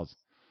way in Oz.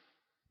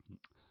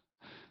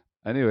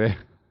 Anyway.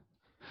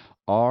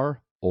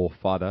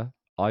 R-O-Fada,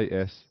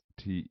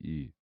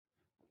 I-S-T-E.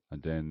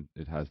 And then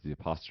it has the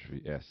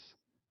apostrophe S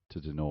to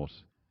denote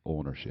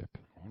ownership.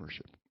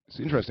 It's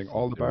interesting.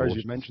 All the bars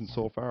you've mentioned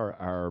so far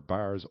are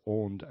bars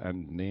owned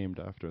and named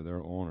after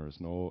their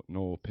owners.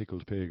 No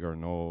Pickled Pig or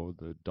no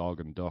the Dog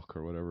and Duck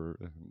or whatever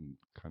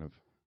kind of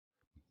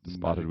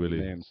Spotted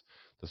Willie names.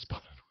 The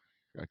Spotted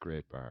Willie. A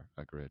great bar.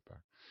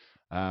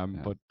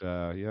 But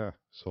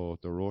so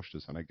the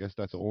Roche's, and I guess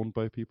that's owned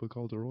by people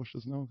called the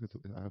Roche's now.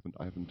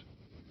 I haven't.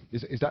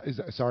 Is that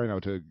sorry now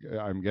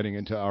I'm getting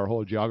into our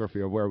whole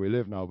geography of where we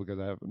live now because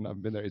I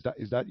haven't been there.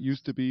 Is that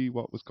used to be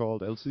what was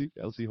called Elsie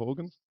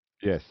Hogan's?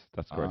 Yes,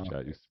 that's correct. Yeah,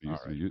 it used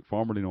to be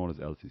formerly known as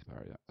Elsie's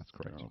Bar. Yeah, that's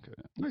correct. Okay,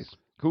 yeah. Nice,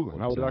 cool.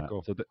 And how did that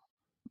go? So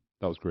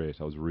that was great.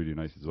 That was really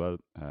nice as well.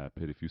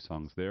 Played a few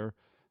songs there,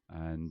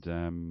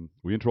 and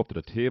we interrupted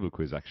a table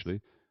quiz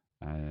actually,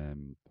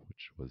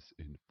 which was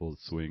in full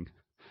swing.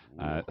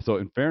 So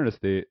in fairness,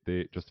 they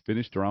just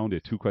finished the round. They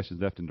had 2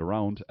 questions left in the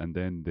round, and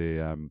then they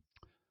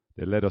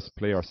let us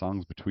play our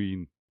songs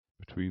between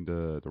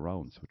the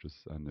rounds,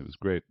 and it was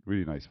great,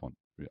 really nice fun.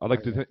 I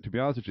like to be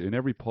honest with you. In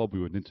every pub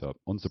we went into,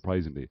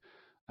 unsurprisingly,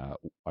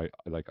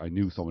 I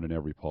knew someone in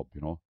every pub,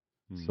 you know.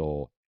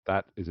 So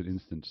that is an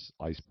instant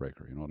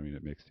icebreaker. You know what I mean?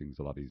 It makes things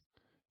a lot easier.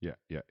 Yeah.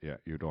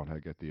 You don't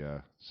get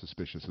the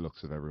suspicious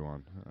looks of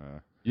everyone.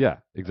 Yeah,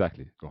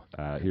 exactly. Go.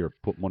 Here,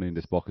 put money in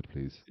this bucket,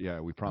 please. Yeah,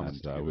 we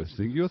promised. And we'll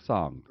sing you a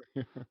song.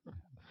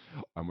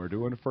 And we're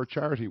doing it for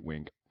charity.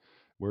 Wink.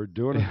 We're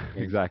doing it.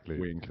 Exactly.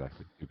 Wink.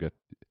 Exactly.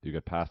 You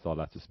get past all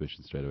that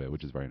suspicion straight away,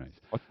 which is very nice.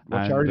 What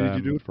charity did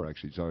you do it for?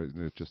 Actually, sorry,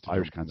 just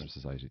Irish Cancer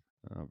Society.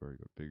 Oh, very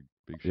good. Big.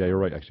 Yeah, you're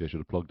right. Actually, I should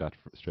have plugged that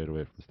straight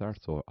away from the start.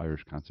 So,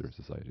 Irish Cancer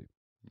Society.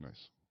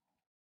 Nice.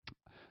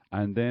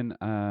 And then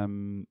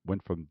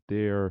went from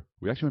there.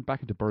 We actually went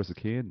back into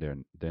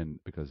Borrisokane then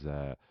because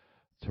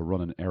to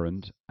run an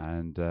errand,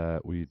 and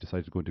we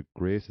decided to go into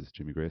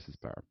Jimmy Grace's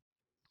bar,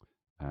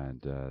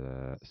 and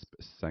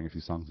sang a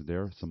few songs in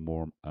there. Some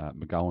more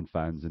MacGowan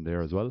fans in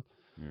there as well.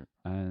 Yeah.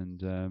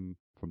 And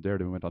from there,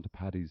 then we went on to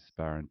Paddy's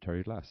bar in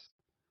Terry Glass,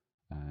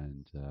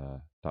 and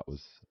that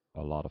was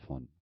a lot of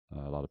fun.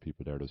 A lot of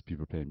people there. There was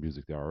people playing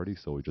music there already,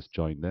 so we just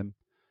joined them,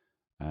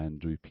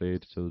 and we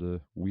played till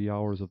the wee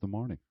hours of the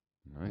morning.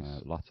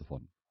 Nice. Lots of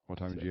fun. What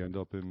time did you end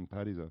up in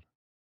Paddy's at?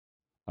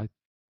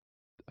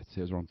 I'd say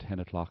it was around 10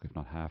 o'clock, if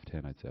not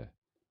 10:30, I'd say.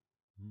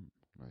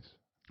 Nice.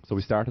 So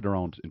we started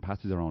in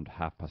Paddy's around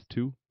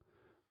 2:30,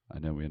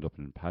 and then we ended up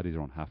in Paddy's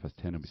around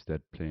 10:30, and we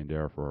stayed playing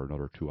there for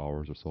another 2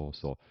 hours or so.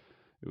 So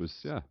it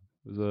was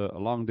a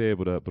long day,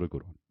 but a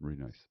good one.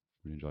 Really nice,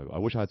 really enjoyable. I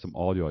wish I had some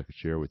audio I could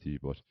share with you,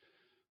 but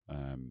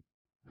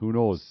who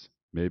knows?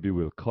 Maybe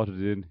we'll cut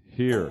it in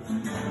here.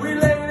 We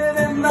laid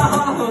it in the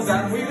halls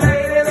and we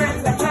laid it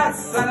in the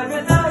flats, and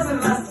if it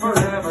doesn't last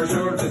forever,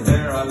 sure to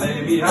there a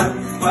lady had.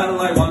 Well,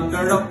 I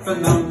wandered up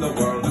and down the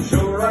world, I'm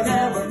sure I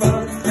never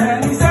found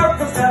any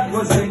circus that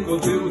was equal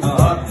to the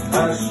hot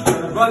hash.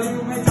 Well,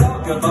 you may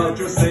talk about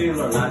your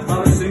sailor lads,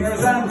 our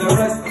singers and the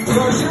rest,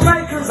 your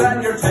shoemakers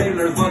and your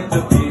tailors, but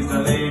to please the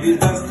ladies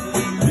best,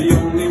 the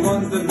only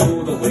ones that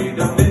know the way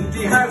to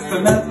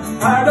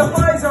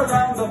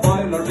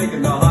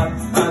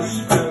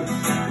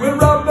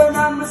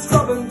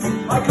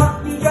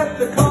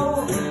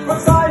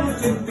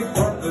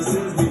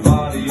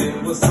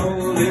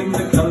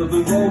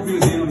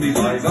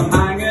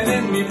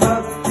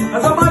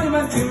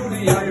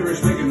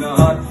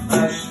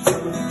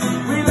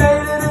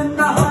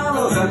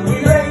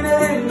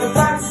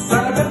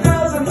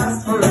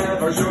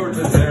forever,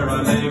 sure to there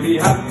I lay me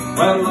hat.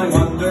 Well, I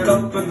wandered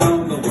up and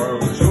down the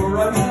world, sure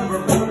I never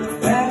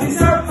found any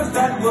surface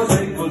that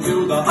was equal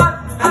to the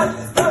hot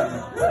house.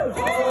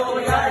 Oh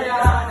yeah,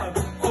 yeah,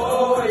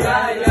 oh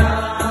yeah,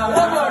 yeah.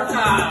 One more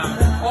time.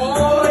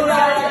 Oh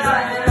yeah,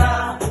 yeah,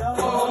 yeah.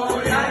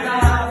 Oh yeah,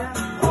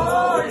 yeah.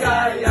 Oh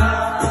yeah,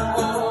 yeah.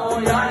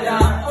 Oh yeah,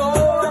 yeah.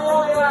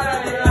 Oh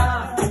yeah, yeah.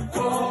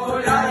 Oh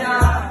yeah,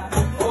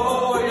 yeah.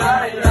 Oh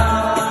yeah, yeah.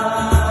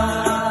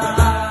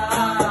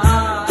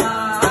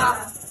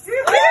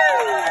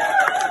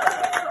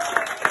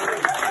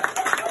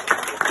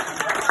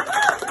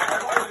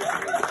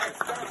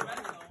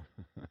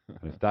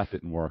 And if that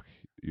didn't work,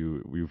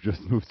 we've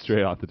just moved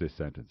straight on to this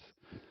sentence.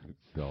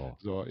 So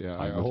So yeah,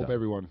 I I will hope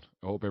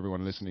tell.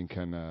 everyone listening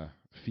can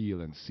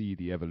feel and see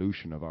the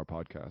evolution of our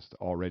podcast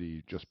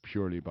already, just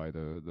purely by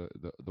the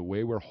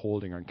way we're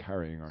holding and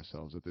carrying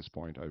ourselves at this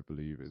point. I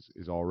believe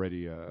is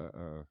already a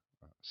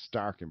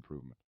stark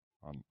improvement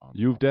on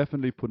You've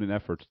definitely put in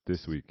effort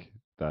this week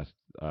that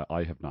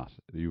I have not.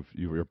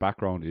 Your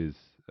background is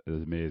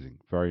amazing,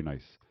 very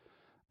nice.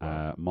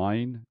 Wow.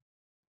 Mine,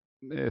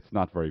 it's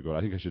not very good.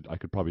 I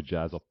could probably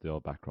jazz up the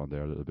old background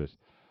there a little bit.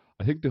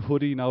 I think the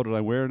hoodie, now that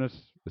I'm wearing it,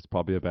 is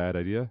probably a bad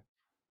idea.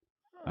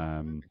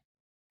 Um,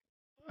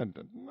 And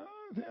no,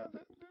 yeah,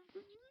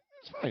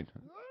 it's fine.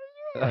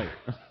 All right.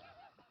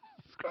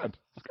 It's grand.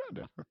 It's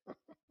grand.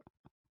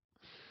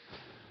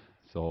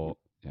 so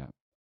yeah,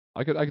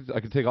 I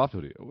could take off the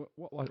hoodie.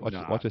 Watch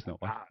Nah. watch this now.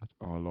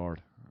 Oh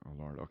Lord. Oh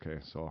Lord. Okay,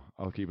 so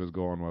I'll keep us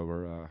going while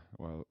we're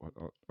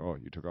oh,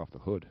 you took off the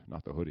hood,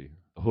 not the hoodie.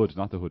 The hood,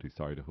 not the hoodie.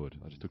 Sorry, the hood.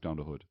 I just took down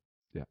the hood.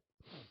 Yeah,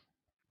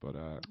 But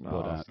but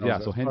no, yeah.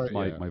 So hence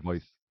sorry, yeah. my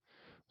voice.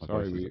 My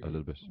Sorry, voice is we a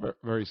little bit.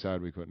 very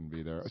sad we couldn't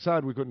be there.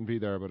 Sad we couldn't be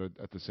there, but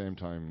at the same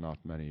time, not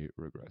many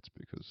regrets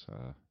because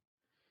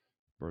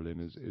Berlin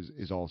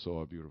is also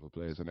a beautiful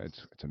place, and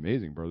it's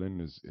amazing.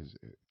 Berlin is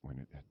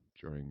when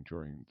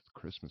during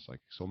Christmas, like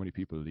so many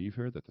people leave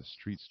here that the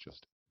streets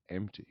just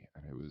empty,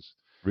 and it was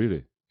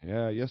Really?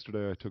 yeah.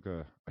 Yesterday I took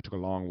a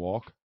long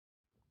walk,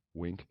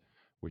 wink,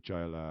 which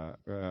I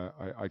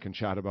can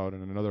chat about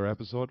in another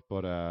episode.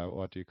 But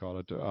what do you call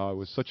it? It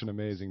was such an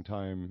amazing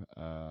time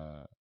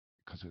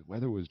because the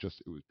weather was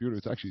just it was beautiful.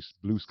 It's actually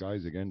blue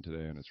skies again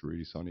today, and it's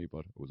really sunny. But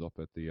it was up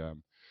at the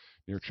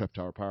near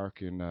Treptower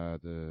Park in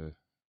the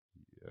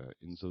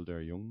Insel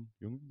der Jungen.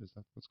 Is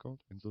that what's called?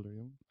 Insel der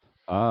Jungen?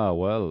 Ah,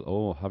 well.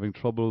 Oh, having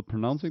trouble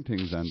pronouncing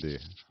things, Andy.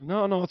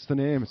 No, it's the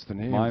name. It's the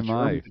name. My, The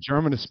German, my. the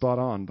German is spot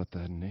on, but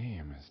the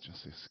name is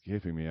just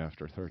escaping me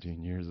after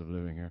 13 years of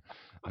living here.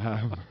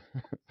 Um,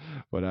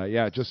 but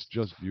yeah, just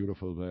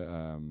beautiful.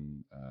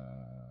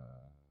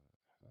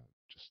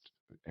 Just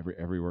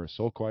everywhere is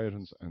so quiet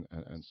and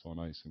so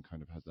nice, and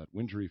kind of has that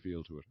wintry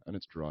feel to it, and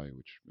it's dry,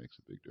 which makes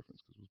a big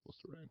difference because it was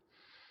supposed to rain.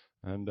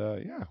 And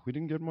yeah, we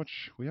didn't get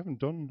much. We haven't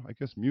done, I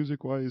guess,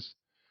 music-wise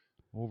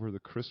over the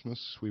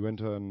Christmas. We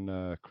went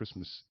on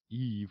Christmas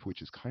Eve,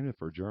 which is kind of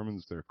for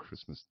Germans their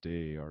Christmas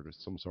Day, or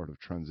there's some sort of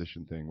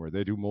transition thing where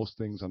they do most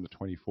things on the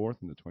 24th,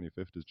 and the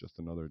 25th is just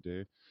another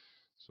day.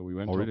 So we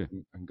went Oh, up really?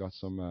 and got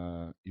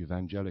some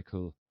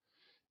evangelical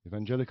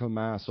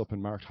mass up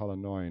in Markthalle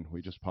 9.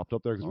 We just popped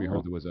up there because we heard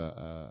Oh, there was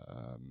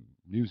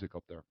music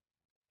up there.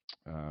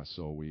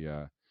 So we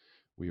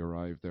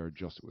arrived there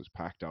just it was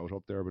packed out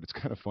up there, but it's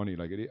kind of funny.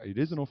 Like it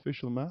is an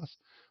official mass,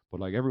 but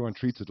like everyone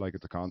treats it like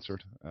it's a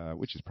concert,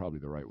 which is probably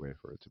the right way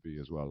for it to be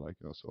as well. Like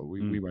so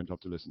we mm. went up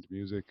to listen to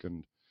music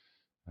and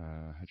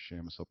had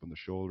Seamus up on the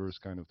shoulders.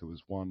 Kind of there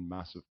was one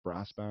massive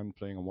brass band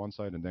playing on one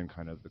side, and then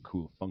kind of the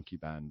cool funky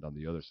band on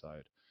the other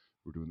side.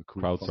 We're doing the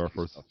cool Crowd funky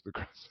surfers. stuff, the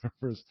crowd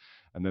surfers,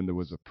 and then there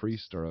was a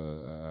priest or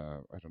a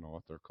I don't know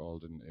what they're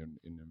called in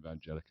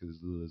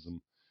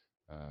evangelicalism.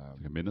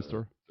 Like a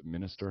minister. The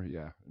minister,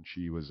 yeah, and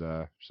she was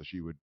so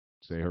she would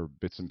say her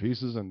bits and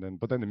pieces, and then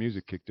the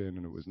music kicked in,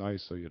 and it was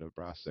nice. So you had a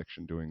brass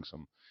section doing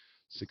some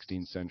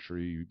 16th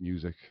century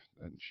music,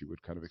 and she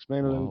would kind of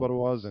explain a little what Wow. it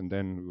was, and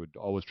then we would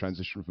always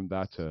transition from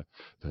that to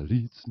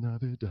Feliz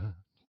Navidad,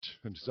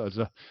 and so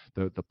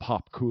the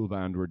pop cool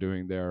band were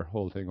doing their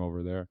whole thing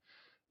over there,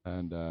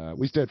 and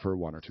we stayed for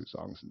one or two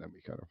songs, and then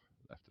we kind of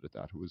left it at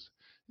that.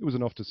 It was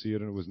enough to see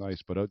it, and it was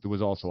nice, but there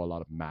was also a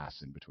lot of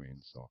mass in between,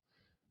 so.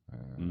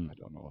 Mm. I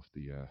don't know if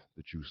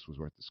the juice was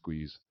worth the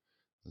squeeze,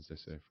 as they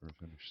say, for a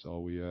finish. So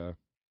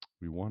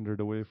we wandered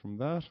away from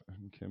that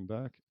and came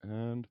back,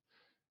 and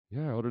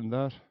yeah, other than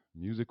that,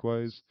 music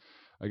wise,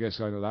 I guess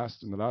kind of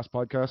in the last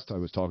podcast I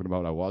was talking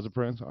about I was a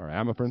prince or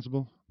am a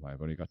principal.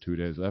 I've only got 2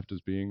 days left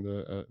as being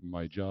the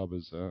my job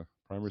as a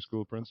primary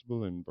school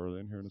principal in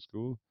Berlin here in a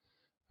school,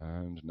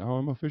 and now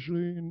I'm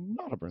officially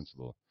not a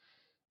principal.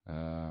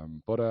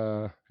 But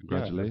yeah,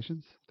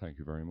 Congratulations. thank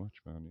you very much,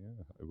 man.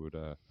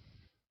 Yeah,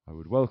 I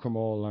would welcome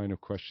all line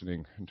of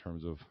questioning in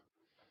terms of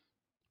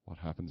what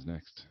happens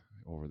next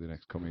over the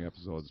next coming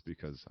episodes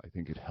because I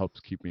think it helps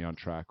keep me on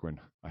track when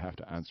I have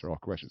to answer all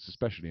questions,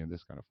 especially in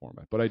this kind of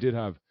format. But I did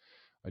have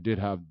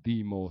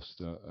the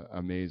most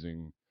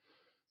amazing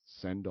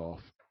send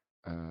off.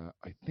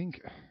 I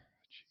think,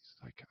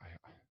 jeez, like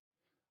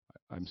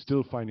I'm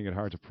still finding it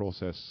hard to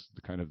process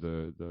the kind of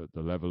the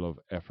level of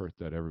effort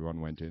that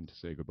everyone went in to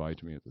say goodbye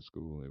to me at the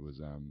school. It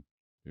was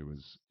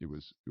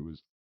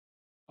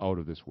out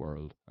of this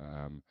world.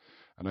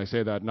 And I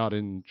say that not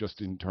in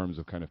just in terms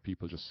of kind of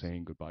people just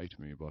saying goodbye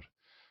to me, but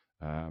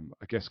I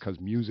guess because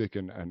music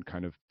and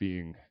kind of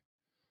being,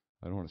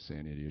 I don't want to say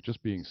an idiot,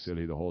 just being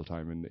silly the whole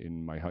time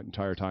in my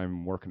entire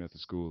time working at the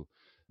school.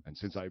 And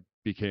since I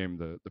became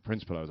the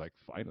principal, I was like,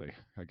 finally,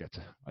 I get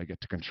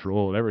to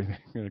control everything,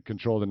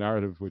 control the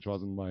narrative, which I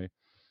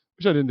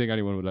didn't think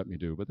anyone would let me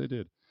do, but they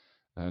did.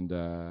 And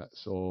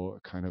so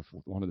kind of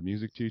one of the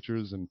music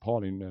teachers and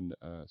Pauline and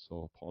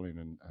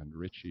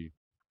Richie,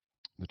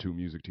 the two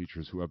music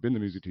teachers who have been the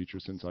music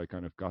teachers since I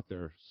kind of got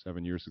there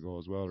 7 years ago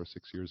as well, or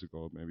 6 years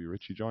ago, maybe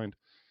Richie joined.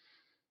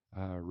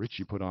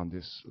 Richie put on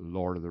this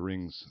Lord of the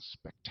Rings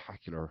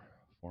spectacular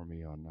for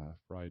me on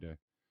Friday,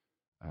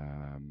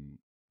 um,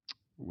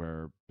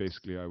 where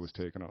basically I was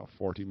taken on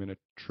a 40-minute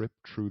trip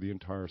through the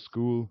entire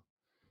school.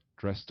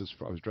 I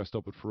was dressed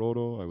up with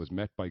Frodo. I was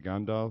met by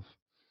Gandalf.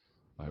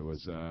 I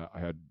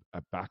had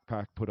a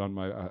backpack put on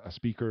a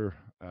speaker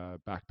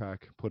backpack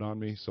put on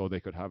me so they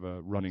could have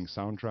a running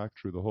soundtrack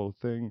through the whole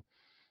thing.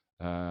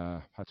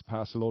 Had to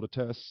pass a load of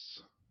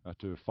tests. Had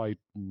to fight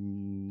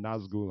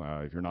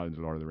Nazgul. If you're not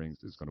into Lord of the Rings,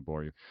 this is going to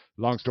bore you.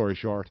 Long story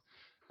short,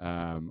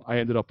 I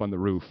ended up on the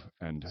roof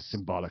and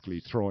symbolically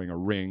throwing a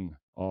ring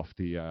off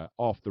the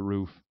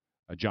roof,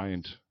 a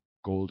giant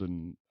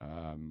golden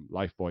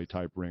lifebuoy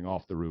type ring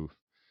off the roof,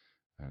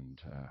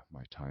 and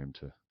my time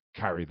to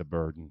carry the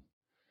burden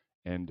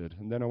ended.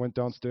 And then I went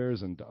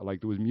downstairs, and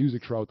like there was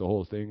music throughout the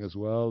whole thing as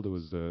well. There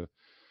was a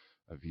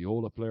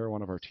viola player.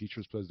 One of our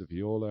teachers plays the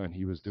viola, and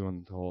he was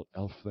doing the whole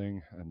elf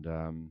thing. And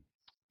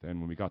then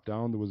when we got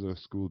down, there was a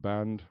school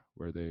band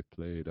where they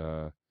played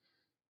sort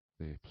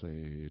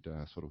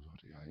of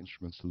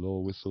instruments: low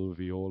whistle,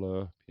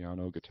 viola,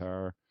 piano,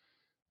 guitar,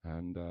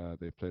 and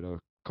they played a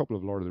couple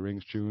of Lord of the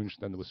Rings tunes.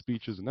 Then there was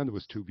speeches, and then there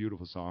was two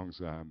beautiful songs.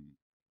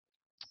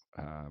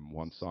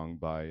 One song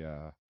by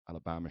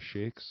Alabama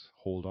Shakes,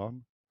 "Hold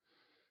On."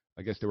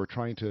 I guess they were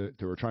trying to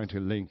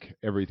link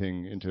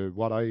everything into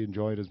what I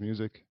enjoyed as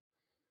music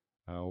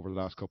over the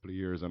last couple of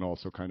years, and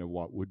also kind of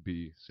what would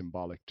be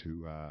symbolic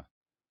to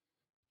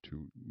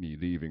me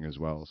leaving as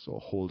well. So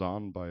 "Hold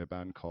On" by a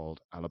band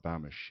called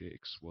Alabama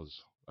Shakes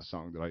was a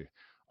song that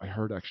I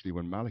heard actually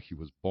when Malachi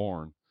was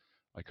born.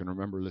 I can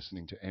remember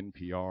listening to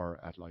NPR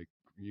at like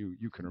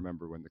you can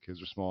remember when the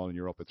kids are small and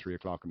you're up at 3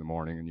 o'clock in the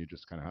morning and you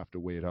just kind of have to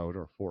wait out,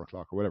 or 4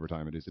 o'clock or whatever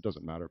time it is. It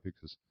doesn't matter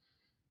because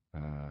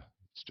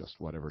it's just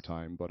whatever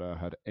time. But I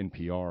had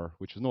NPR,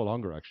 which is no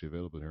longer actually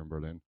available here in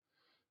Berlin,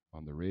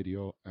 on the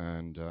radio.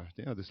 And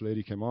yeah, this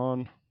lady came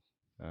on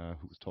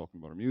who was talking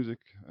about her music.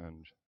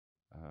 And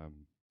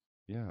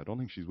yeah, I don't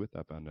think she's with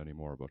that band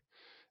anymore, but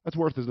that's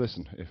worth a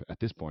listen. If at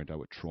this point I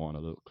would throw on a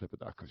little clip of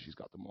that because she's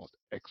got the most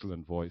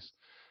excellent voice.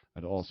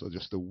 And also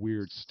just the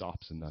weird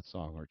stops in that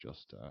song are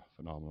just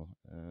phenomenal.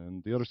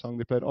 And the other song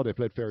they played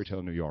Fairy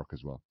Tale New York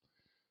as well,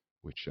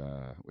 which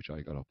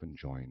I got up and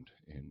joined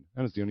in.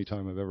 And it's the only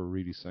time I've ever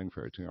really sang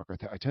Fairy Tale New York.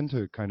 I tend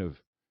to kind of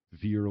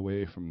veer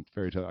away from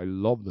Fairy Tale. I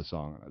love the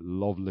song. I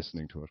love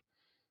listening to it.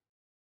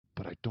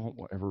 But I don't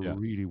ever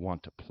really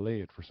want to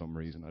play it for some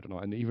reason. I don't know.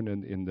 And even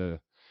in the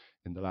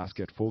last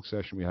Get Folk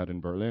session we had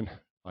in Berlin,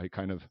 I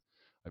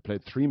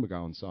played 3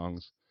 McGowan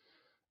songs.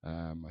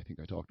 I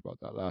think I talked about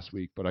that last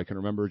week, but I can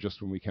remember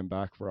just when we came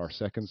back for our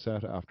second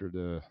set after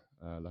the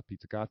La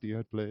Pizzicati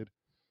had played,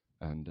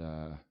 and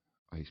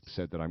I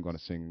said that I'm going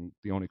to sing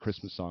the only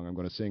Christmas song I'm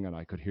going to sing, and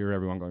I could hear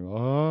everyone going,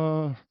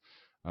 "Oh!"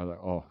 I was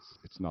like, "Oh,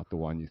 it's not the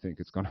one you think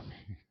it's going to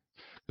be,"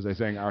 because I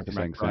sang Arthur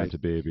McBride. Santa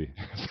Baby.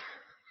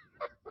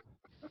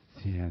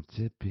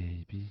 Santa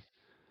Baby.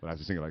 But I have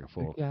to sing it like a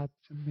full.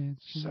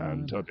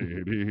 Santa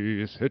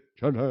Baby is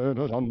hitching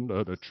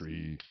under the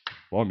tree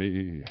for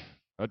me.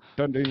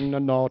 Attending a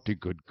naughty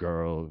good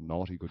girl,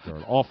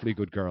 awfully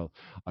good girl.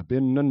 I've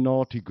been a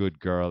naughty good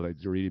girl.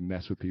 It's really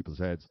mess with people's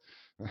heads.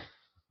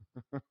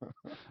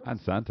 And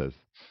Santa's.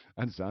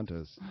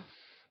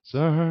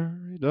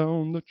 Sorry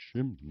down the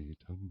chimney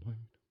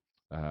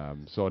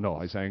tonight. So no,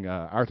 I sang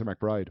Arthur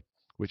McBride,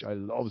 which I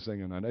love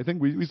singing, and I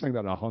think we sang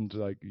that on a hunt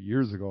like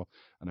years ago,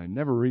 and I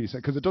never really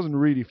sang because it doesn't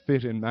really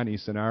fit in many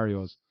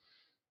scenarios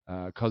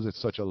because it's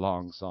such a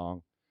long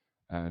song,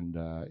 and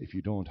if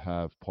you don't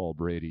have Paul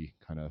Brady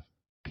kind of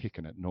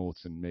picking at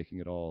notes and making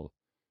it all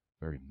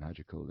very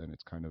magical, then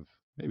it's kind of,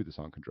 maybe the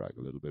song can drag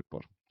a little bit,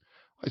 but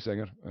I sang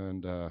it,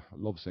 and I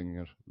love singing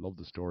it, love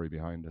the story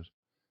behind it.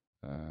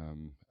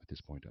 At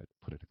this point, I'd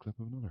put in a clip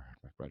of another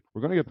McBride.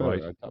 We're going to get better.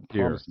 Right. I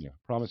promise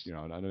you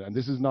now. And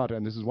this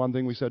is one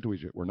thing we said to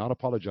each other. We're not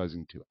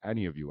apologizing to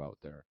any of you out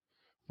there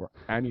for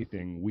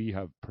anything we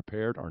have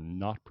prepared or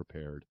not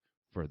prepared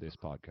for this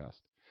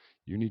podcast.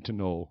 You need to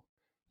know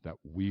that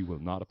we will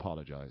not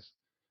apologize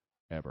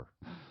ever.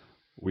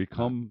 We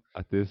come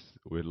at this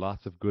with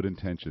lots of good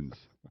intentions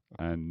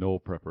and no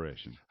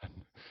preparation.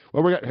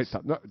 Well, there's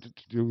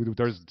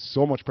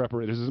so much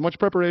preparation. There's as much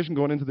preparation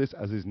going into this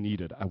as is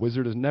needed. A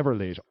wizard is never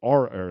late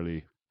or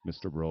early,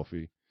 Mr.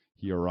 Brophy.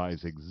 He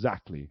arrives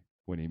exactly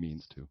when he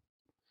means to.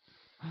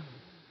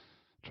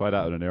 Try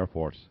that at an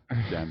airport,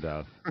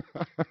 Gandalf.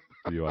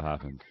 See what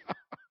happens.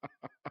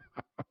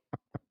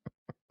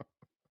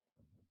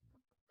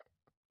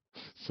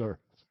 Sir,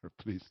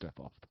 please step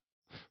off.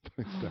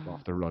 Please step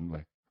off the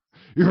runway.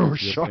 You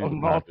shall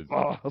plane not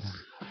departed. pass.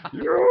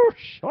 You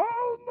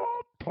shall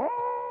not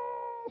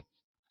pass.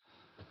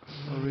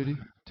 Oh, really?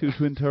 2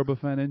 twin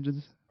turbofan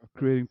engines,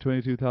 creating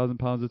 22,000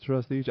 pounds of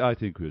thrust each. I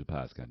think we'll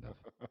pass, Gandalf.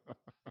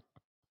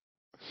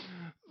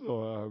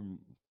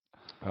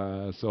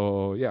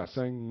 So yeah,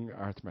 sang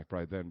Arthur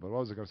McBride then. But what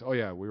was I going to say? Oh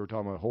yeah, we were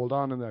talking about Hold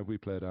On, and then we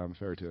played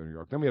Fairy Tale New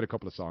York. Then we had a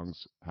couple of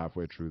songs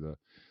halfway through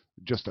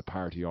just a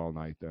party all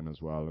night then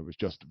as well. It was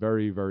just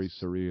very, very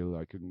surreal.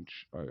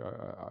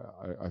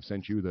 I've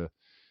sent you the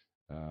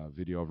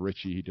video of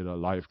Richie. He did a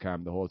live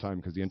cam the whole time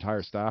because the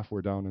entire staff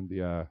were down in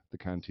the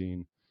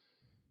canteen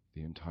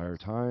the entire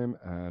time,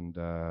 and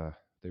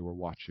they were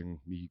watching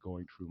me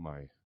going through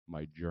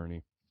my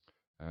journey.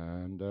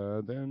 And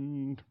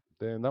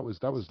then that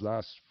was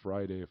last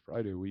Friday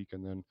week,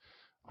 and then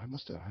I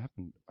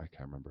can't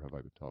remember, have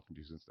I been talking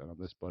to you since then on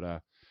this,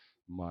 but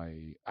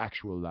my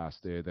actual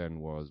last day then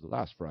was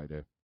last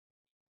Friday,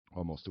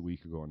 almost a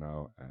week ago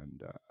now,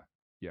 and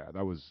yeah,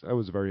 that was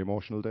a very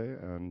emotional day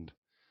and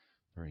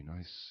very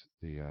nice.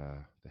 The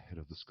head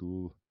of the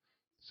school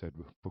said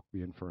book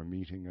me in for a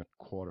meeting at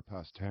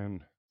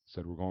 10:15.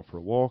 Said we're going for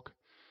a walk,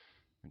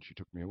 and she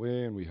took me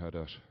away, and we had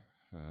a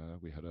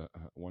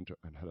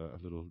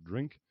little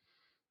drink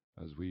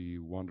as we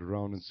wandered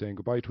around and saying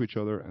goodbye to each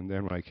other. And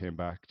then when I came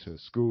back to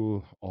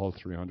school, all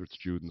 300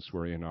 students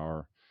were in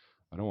our,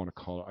 I don't want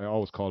to call it, I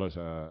always call it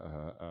not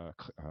a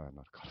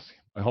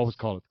Coliseum. I always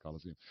call it the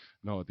Coliseum.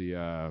 No, the,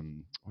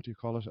 what do you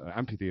call it?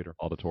 Amphitheater.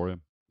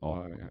 Auditorium.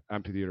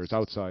 Amphitheater is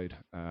outside,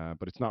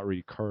 but it's not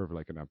really curved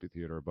like an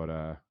amphitheater.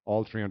 But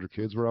all 300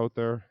 kids were out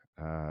there,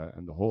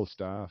 and the whole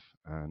staff,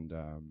 and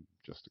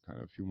just a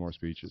kind of a few more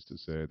speeches to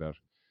say that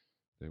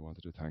they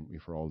wanted to thank me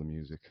for all the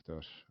music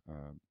that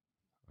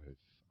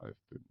I've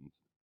been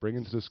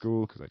bringing to the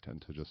school, because I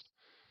tend to just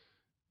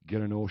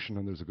get a notion,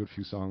 and there's a good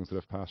few songs that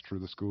have passed through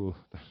the school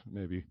that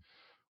maybe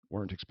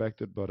weren't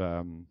expected. But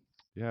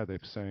yeah,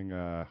 they've sang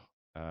what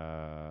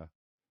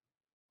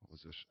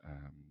was it?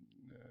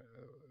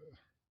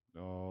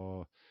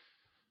 No.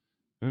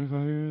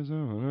 25 years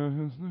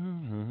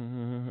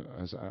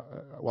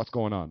what's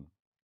going on?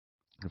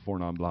 The Four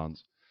Non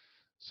Blondes.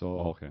 So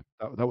Okay.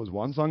 that was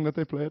one song that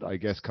they played, I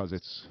guess, because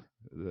it's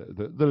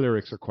the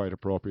lyrics are quite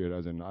appropriate.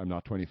 As in, I'm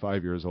not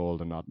 25 years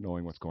old and not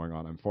knowing what's going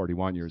on. I'm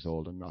 41 years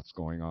old and what's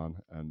going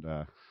on. And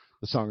the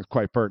song is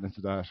quite pertinent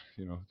to that.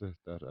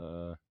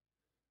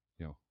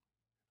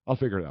 I'll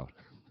figure it out.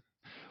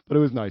 But it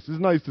was nice. It's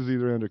nice to see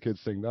the 300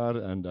 kids sing that,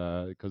 and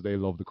because they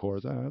love the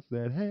chorus. I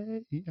said,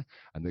 hey, yeah.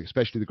 And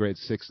especially the grade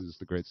sixes.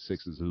 The grade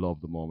sixes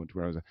love the moment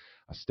where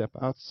I step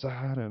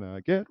outside and I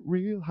get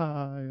real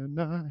high and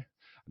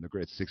and the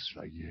grade sixes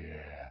are like,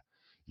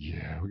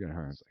 yeah, we're gonna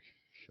hire. It's like,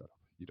 shut up,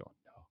 you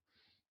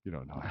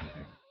don't know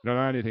anything. You don't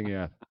know anything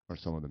yet, or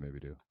some of them maybe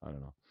do. I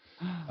don't know.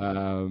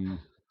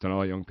 Don't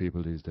know young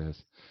people these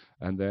days.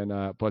 And then,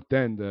 but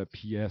then the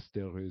pièce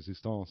de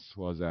résistance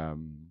was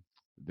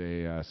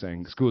they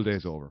sang "School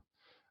Day's Over,"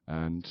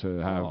 and to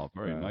have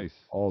very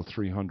nice. all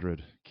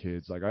 300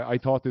 kids. Like I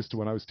taught this to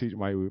when I was teaching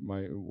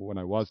when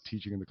I was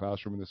teaching in the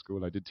classroom in the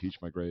school. I did teach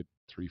my grade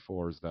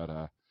 3/4s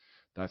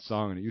that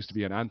song, and it used to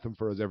be an anthem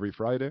for us every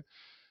Friday.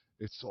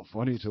 It's so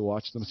funny to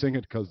watch them sing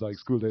it because like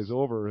 "School Day's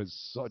Over" is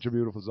such a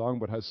beautiful song,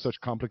 but has such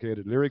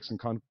complicated lyrics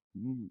and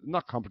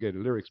not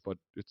complicated lyrics, but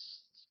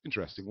it's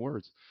interesting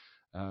words.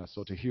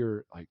 So to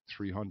hear like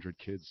 300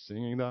 kids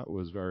singing that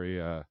was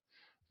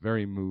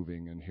very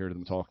moving, and hear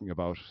them talking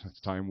about it's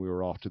time we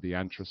were off to the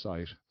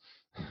anthracite.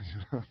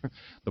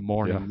 The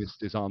morning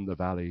mist is on the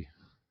valley.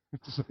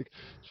 It's like,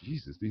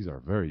 Jesus, these are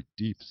very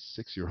deep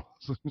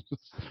 6-year-olds.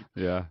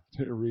 Yeah,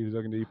 they're really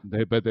looking deep.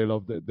 They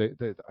love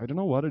they I don't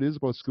know what it is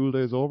about School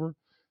Days Over,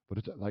 but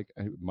it's like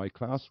my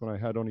class when I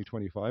had only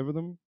 25 of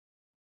them,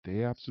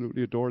 they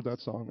absolutely adored that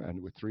song,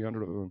 and with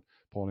 300 of them,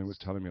 Pauline was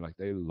telling me like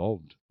they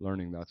loved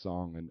learning that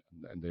song, and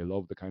they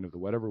loved the kind of the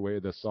whatever way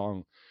the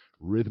song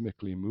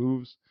rhythmically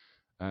moves.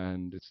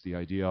 And it's the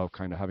idea of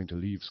kind of having to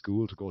leave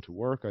school to go to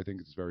work. I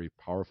think it's very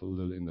powerful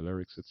in the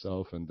lyrics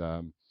itself, and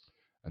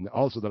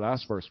also the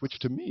last verse, which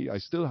to me I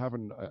still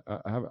haven't.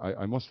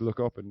 I must look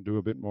up and do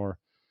a bit more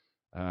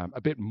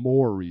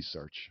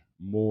research,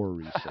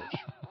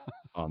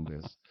 on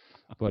this.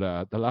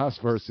 But the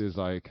last verse is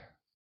like,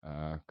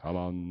 "Come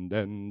on,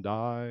 then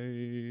die.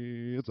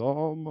 It's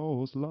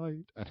almost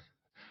light." And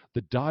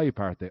the die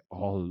part, they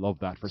all love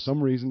that for some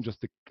reason.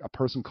 Just a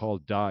person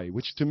called Die,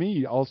 which to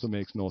me also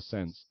makes no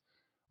sense.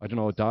 I don't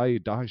know,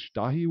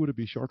 Dahi, would it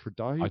be short for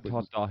Dahi? I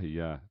thought Dahi,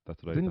 yeah.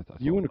 That's what I Then thought.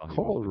 Ewan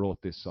McCall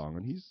wrote this song,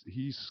 and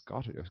he's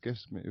Scottish. I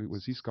guess,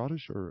 was he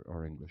Scottish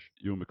or English?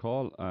 Ewan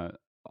McCall,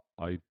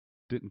 I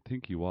didn't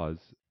think he was.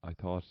 I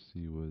thought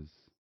he was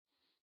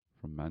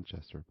from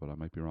Manchester, but I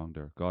might be wrong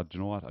there. God, do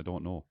you know what? I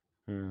don't know.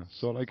 Yeah.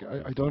 So like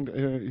I don't.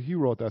 He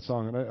wrote that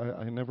song, and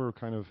I never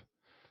kind of.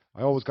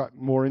 I always got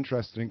more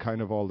interested in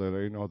kind of all the,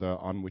 the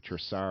on with your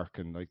sark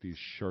and like these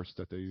shirts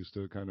that they used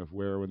to kind of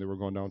wear when they were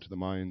going down to the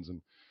mines,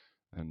 and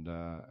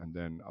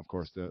then of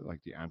course the like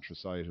the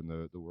anthracite and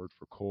the word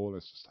for coal.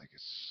 It's just like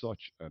it's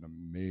such an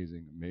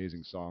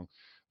amazing song.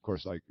 Of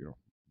course, like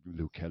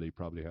Luke Kelly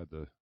probably had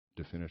the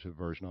definitive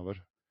version of it.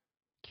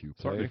 Q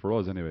Certainly play. for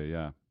us, anyway.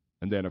 Yeah.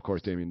 And then of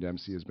course Damien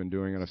Dempsey has been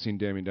doing it. I've seen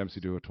Damien Dempsey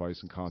do it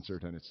twice in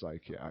concert, and it's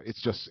like, yeah,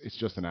 it's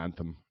just an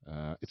anthem.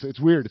 It's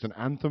weird. It's an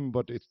anthem,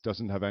 but it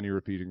doesn't have any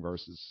repeating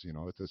verses.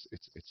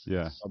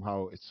 Yeah.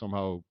 It's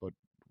somehow, but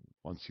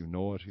once you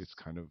know it, it's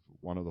kind of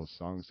one of those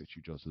songs that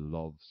you just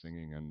love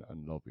singing and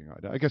loving.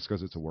 I guess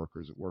because it's a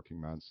working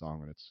man's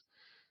song, and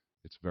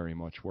it's very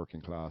much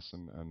working class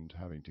and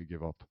having to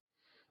give up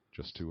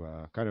just to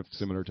kind of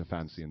similar to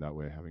fancy in that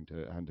way, having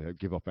to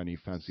give up any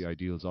fancy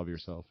ideals of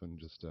yourself and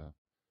just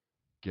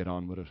get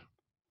on with it.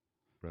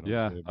 Right on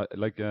Yeah,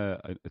 the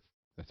table.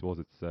 I suppose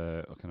it's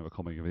a kind of a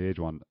coming of age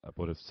one,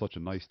 but it's such a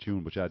nice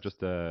tune. But yeah,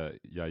 just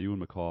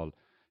Ewan McCall,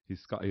 he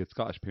had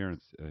Scottish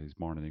parents. He's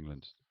born in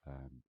England,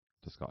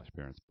 to Scottish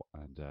parents,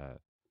 and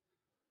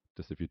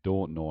just if you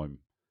don't know him,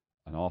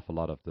 an awful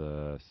lot of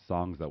the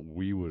songs that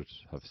we would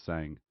have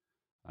sang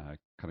kind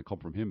of come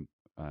from him,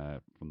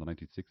 from the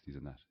 1960s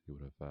and that. He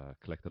would have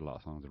collected a lot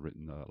of songs and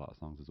written a lot of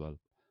songs as well.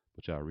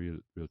 But yeah, real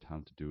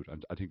talented dude.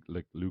 And I think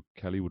like Luke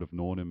Kelly would have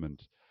known him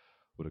and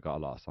would have got a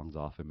lot of songs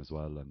off him as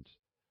well. And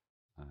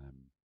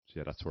so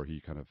yeah, that's where he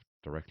kind of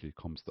directly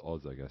comes to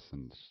us, I guess,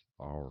 and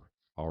our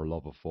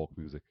love of folk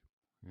music.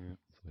 Yeah.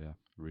 So yeah,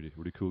 really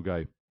cool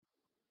guy.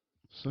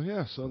 So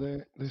yeah, so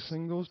they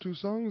sing those two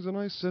songs, and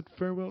I said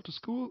farewell to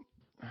school,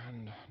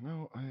 and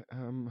now I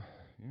am,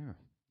 yeah,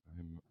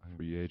 I'm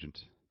Free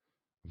agent.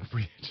 a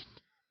free agent.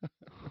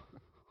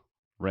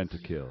 Rent a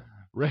kill.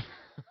 Right.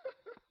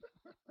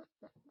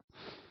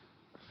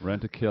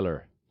 Rent a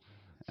killer.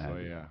 So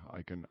yeah,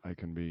 I can.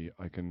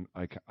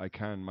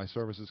 My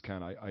services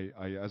can.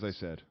 As I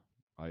said,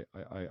 I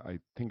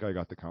think I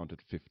got the count at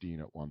 15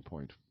 at one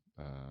point.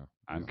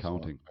 And so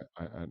counting.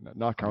 I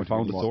not Have you counting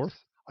found the anymore. source?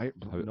 I Have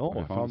no, you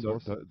I found found the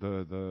source?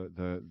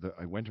 the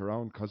I went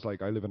around because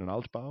like I live in an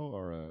Altbau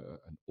or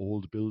an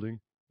old building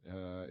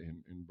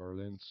in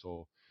Berlin,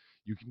 so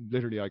you can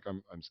literally like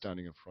I'm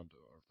standing in front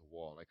of the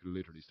wall. I could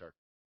literally start,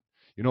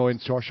 in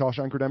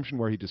Shawshank Redemption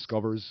where he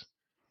discovers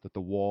that the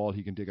wall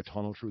he can dig a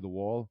tunnel through the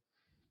wall.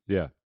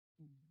 Yeah.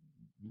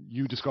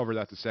 You discover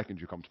that the second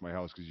you come to my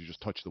house because you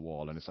just touch the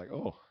wall and it's like,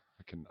 oh,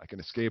 I can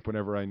escape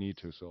whenever I need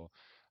to. So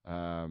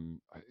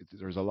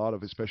there's a lot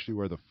of, especially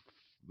where the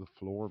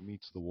floor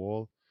meets the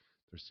wall,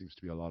 there seems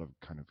to be a lot of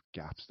kind of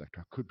gaps that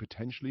could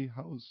potentially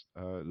house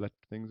let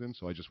things in.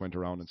 So I just went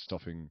around and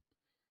stuffing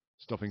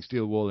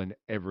steel wool in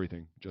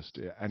everything, just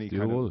any Steel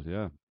kind wool, of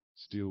yeah.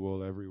 steel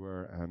wool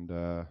everywhere, and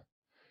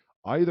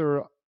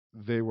either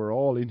they were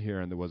all in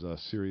here and there was a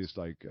serious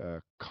like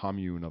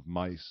commune of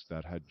mice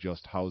that had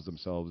just housed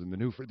themselves in the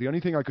new the only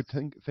thing I could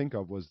think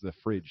of was the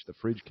fridge. The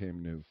fridge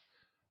came new,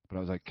 but I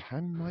was like,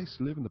 can mice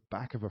live in the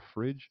back of a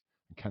fridge,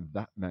 and can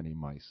that many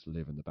mice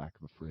live in the back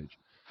of a fridge?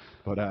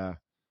 But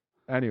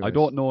anyways, I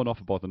don't know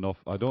enough about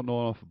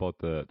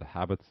the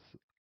habits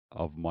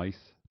of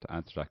mice to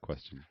answer that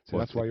question. so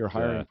that's why you're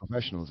hiring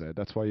professionals, Ed.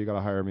 That's why you got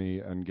to hire me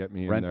and get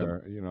me in Rent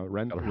them. there.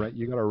 Rent.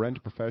 You got to rent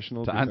a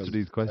professional to answer because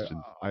these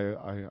questions.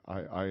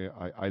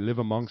 I live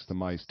amongst the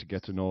mice to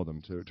get to know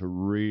them, to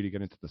really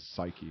get into the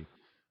psyche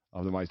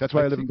of the mice. That's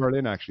why I live in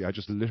Berlin. Actually, I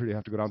just literally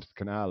have to go down to the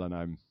canal, and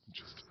I'm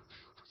just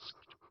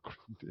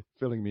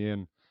filling me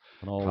in.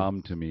 And all.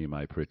 Come to me,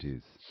 my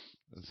pretties.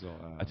 So,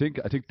 I think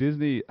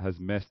Disney has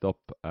messed up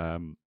a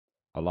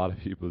lot of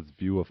people's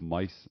view of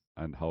mice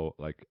and how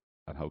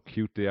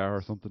cute they are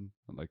or something.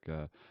 And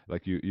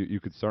like you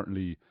could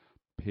certainly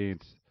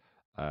paint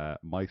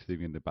mice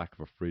living in the back of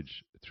a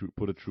fridge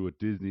put it through a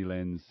Disney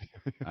lens,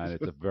 and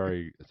it's a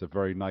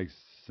very nice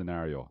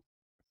scenario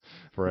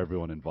for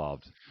everyone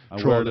involved.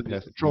 And throw, where the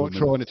pest throw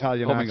an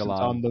Italian coming accent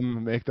along. on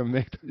them, make them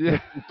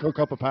Yeah. cook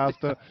up a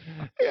pasta.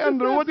 Hey,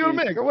 Andrew, what do you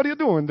make? What are you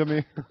doing to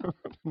me?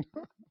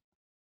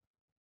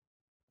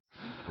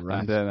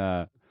 And then,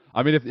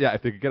 I mean, if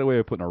they could get away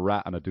with putting a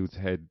rat on a dude's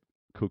head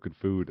cooking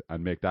food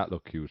and make that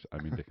look cute, I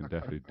mean, they can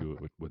definitely do it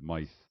with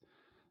mice.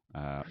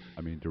 I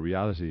mean, the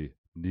reality,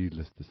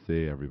 needless to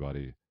say,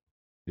 everybody,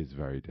 is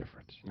very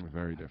different.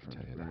 Very different.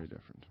 Very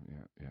different.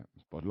 Yeah.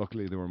 But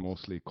luckily, they were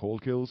mostly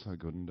cold kills. I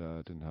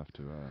didn't have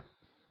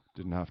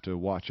to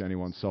watch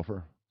anyone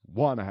suffer.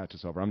 One, I had to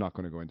suffer. I'm not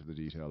going to go into the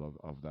detail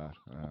of that.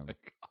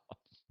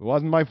 It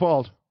wasn't my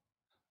fault.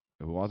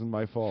 It wasn't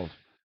my fault.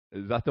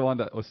 Is that the one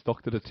that was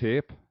stuck to the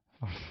tape?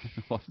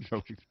 There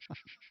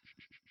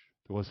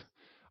was.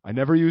 I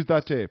never used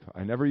that tape.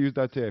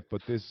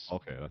 But this.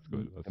 Okay, that's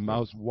good. That's the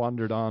mouse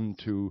wandered on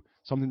to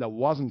something that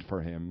wasn't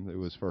for him. It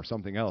was for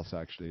something else,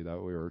 actually,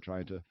 that we were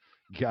trying to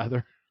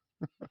gather.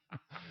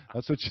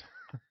 That's what.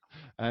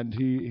 And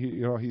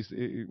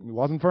it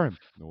wasn't for him.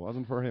 It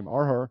wasn't for him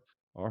or her.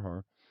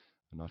 I'm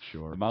not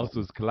sure. The mouse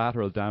was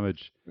collateral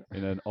damage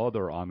in an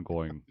other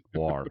ongoing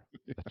war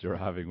that you're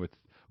having with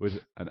with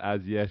an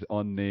as yet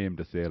unnamed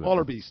assailant.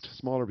 Smaller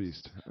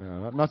beast.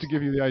 Not to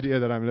give you the idea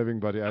that I'm living,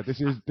 but this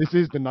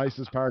is the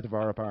nicest part of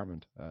our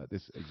apartment.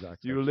 This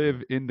exact. You section.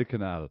 live in the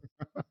canal.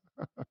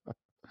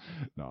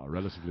 No,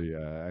 relatively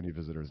any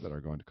visitors that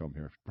are going to come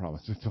here.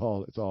 Promise, it's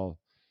all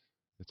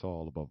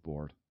above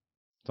board.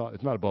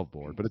 It's not above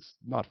board, but it's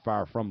not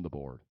far from the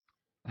board.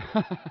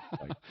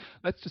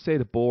 Let's just say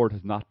the board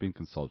has not been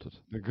consulted,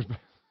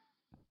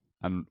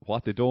 and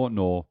what they don't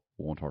know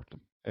won't hurt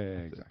them.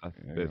 Exactly.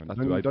 That's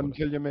the way I put Doesn't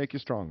kill you, make you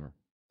stronger.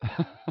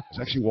 I was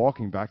actually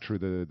walking back through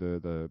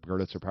the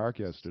Görlitzer Park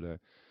yesterday,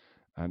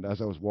 and as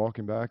I was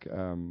walking back,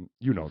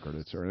 you know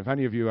Görlitzer, and if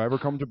any of you ever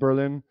come to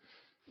Berlin,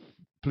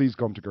 please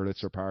come to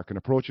Görlitzer Park and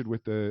approach it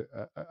with the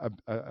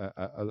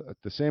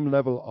same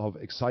level of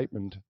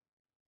excitement,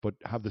 but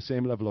have the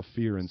same level of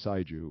fear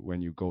inside you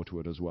when you go to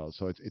it as well.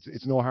 So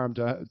it's no harm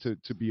to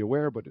be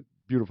aware, but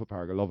beautiful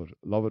park. I love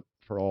it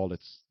for all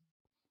its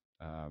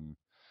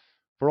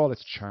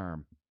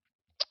charm.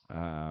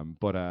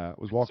 But I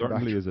was walking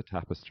Certainly back. is a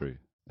tapestry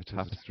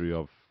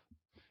of.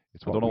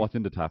 It's I don't know what's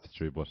in the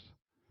tapestry, but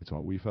it's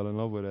what we fell in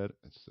love with, Ed.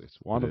 It's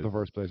one It of the is.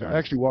 first places. I Fair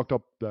actually walked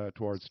up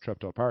towards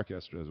Treptow Park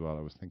yesterday as well.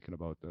 I was thinking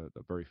about the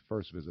very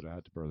first visit I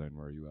had to Berlin,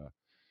 where you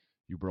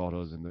brought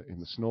us in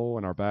the snow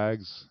in our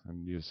bags,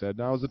 and you said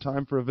now's the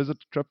time for a visit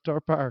to Treptow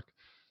Park.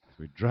 So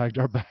we dragged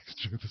our bags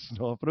through the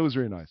snow, but it was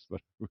really nice.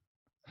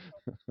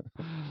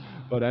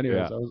 But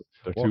anyways, Yeah. I was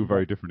they're walking two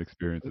very back- different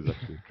experiences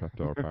actually.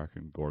 Trapdoor Park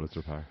and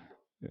Gorlitzer Park.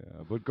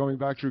 Yeah, but going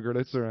back through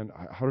Görlitzer, and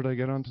how did I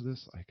get onto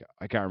this?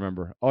 I can't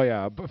remember. Oh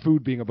yeah,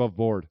 food being above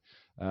board.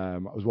 I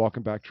was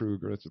walking back through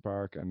Görlitzer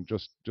Park and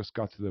just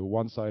got to the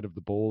one side of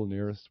the bowl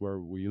nearest where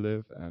we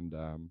live, and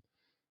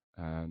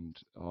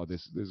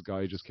this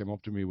guy just came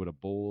up to me with a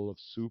bowl of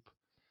soup,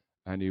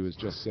 and he was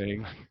just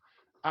saying,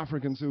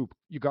 African soup,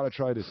 you got to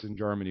try this. In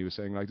Germany, he was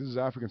saying, like, this is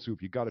African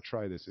soup, you got to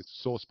try this,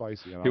 it's so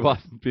spicy. And I He was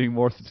wasn't being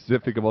more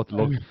specific about the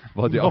look,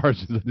 about the No.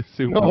 origins of the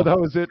soup. no, that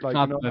was it. Like,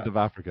 continent of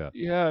Africa.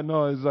 yeah,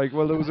 no, it's like,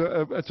 well, there was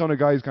a ton of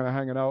guys kind of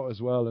hanging out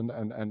as well,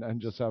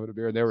 and just having a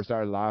beer. And they were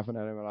started laughing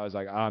at him, and I was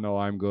like, no,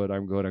 I'm good.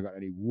 And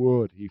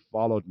he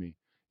followed me.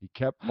 He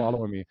kept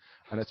following me,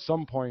 and at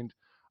some point,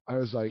 I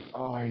was like,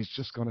 he's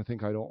just gonna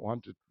think I don't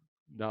want it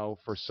now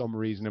for some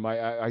reason. And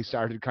I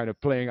started kind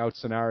of playing out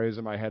scenarios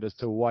in my head as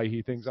to why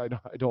he thinks I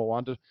don't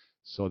want it.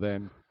 So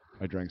then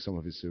I drank some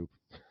of his soup.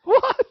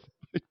 What?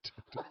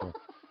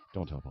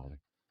 Don't tell Pauline.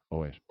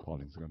 Oh wait,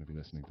 Pauline's going to be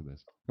listening to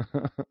this.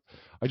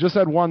 I just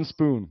had one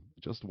spoon,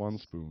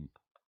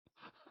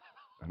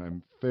 and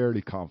I'm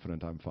fairly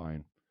confident I'm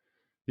fine.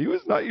 He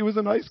was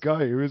a nice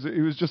guy. He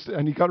was just,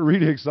 and he got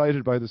really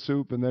excited by the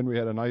soup, and then we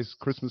had a nice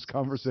Christmas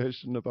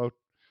conversation about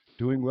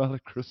doing well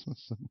at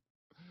Christmas.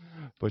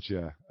 But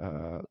yeah,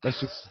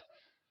 let's just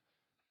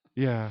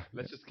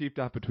keep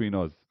that between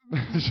us.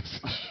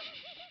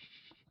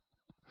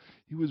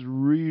 He was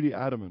really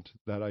adamant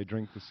that I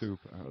drink the soup.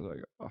 I was like,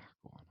 go on,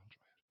 I'll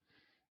try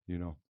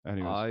it.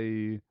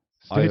 Anyways.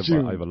 I Stay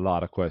have a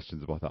lot of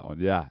questions about that one.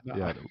 Yeah, No,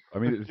 yeah. I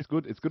mean, it's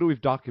good. It's good that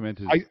we've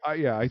documented. I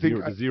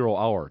think the 0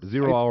 hour. The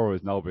 0 hour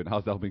has now been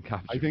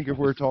captured. I think if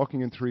we're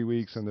talking in 3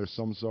 weeks and there's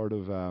some sort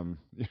of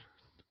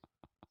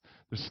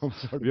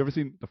Have you ever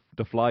seen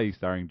the Fly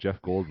starring Jeff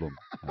Goldblum?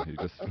 And he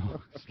just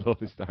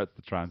slowly starts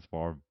to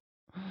transform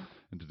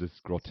into this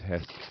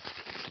grotesque.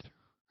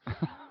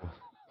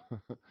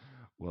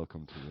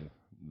 welcome to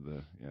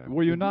the yeah.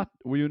 Were you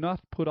not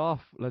put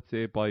off, let's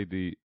say, by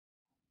the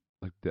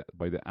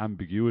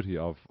ambiguity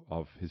of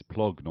his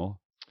plug? No,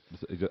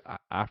 it's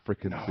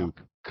African soup.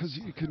 Because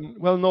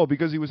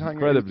because he was hanging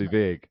Incredibly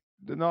vague.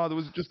 No, there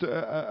was just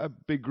a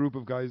big group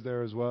of guys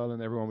there as well,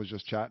 and everyone was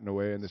just chatting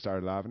away, and they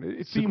started laughing. It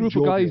The seemed group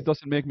jovial. of guys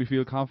doesn't make me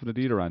feel confident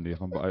either, Andy.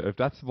 If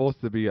that's supposed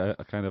to be a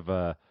kind of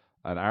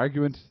an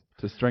argument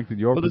to strengthen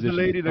your Well, there's a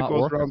position, lady it's that not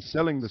goes working. around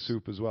selling the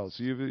soup as well.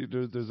 So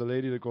there's a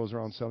lady that goes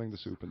around selling the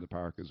soup in the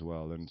park as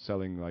well, and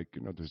selling, like,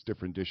 there's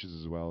different dishes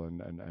as well,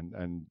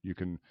 and you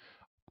can.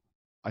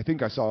 I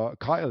think I saw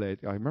Kyle ate.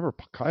 I remember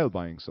Kyle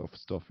buying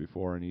stuff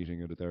before and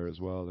eating it there as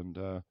well, and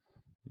I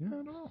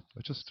don't know.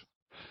 Let's just-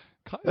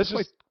 careful let's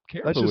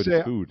just with say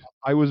his food.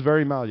 I was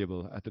very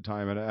malleable at the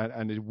time,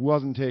 and it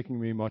wasn't taking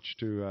me much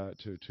to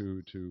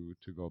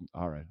go.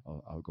 All right,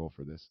 I'll go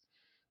for this.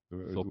 It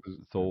was-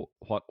 So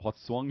what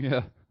swung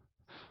you?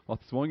 What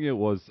swung you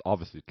was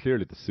obviously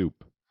clearly the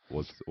soup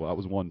that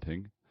was one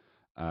thing.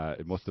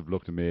 It must have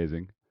looked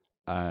amazing.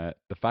 The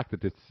fact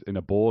that it's in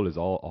a bowl is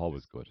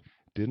always good.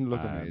 didn't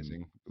look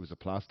amazing. It was a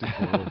plastic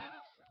bowl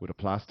with a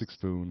plastic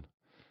spoon,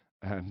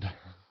 and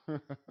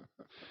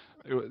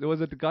Was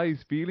it the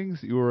guy's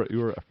feelings? You were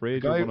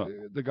afraid you were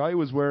gonna. the guy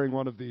was wearing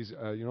one of these.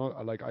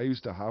 Like I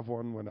used to have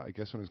one when I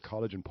was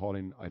college, and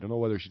Pauline, I don't know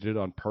whether she did it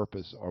on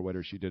purpose or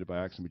whether she did it by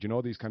accident.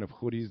 But these kind of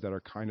hoodies that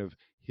are kind of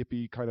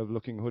hippie kind of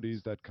looking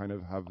hoodies that kind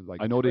of have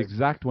like. I know the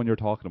exact one you're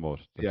talking about.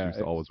 That Yeah, you used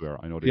to always wear.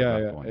 I know the Yeah,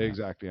 exact one.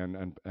 exactly,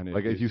 and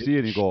Like if you see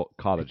it, you go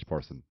college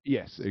person.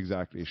 Yes,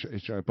 exactly.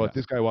 But Yeah.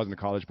 this guy wasn't a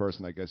college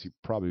person. I guess he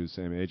probably was the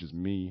same age as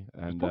me.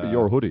 And Probably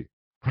your hoodie.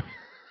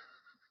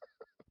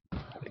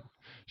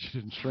 She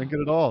didn't shrink it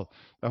at all.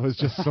 That was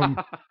just some.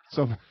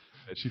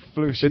 She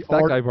flew. She Fits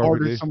that guy ordered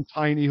perfectly. some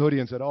tiny hoodie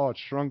and said, "Oh, it's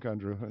shrunk,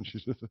 Andrew," and she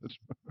did it.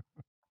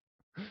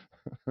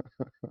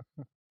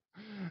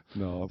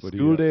 No, but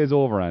School day is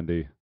over,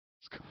 Andy.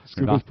 You're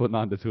school not putting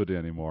on this hoodie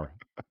anymore.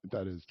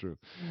 that is true.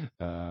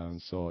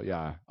 So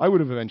yeah, I would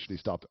have eventually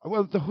stopped.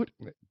 Well, the hood.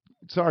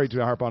 Sorry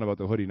to harp on about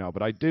the hoodie now,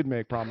 but I did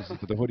make promises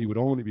that the hoodie would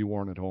only be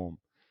worn at home.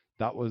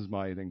 That was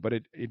my thing. But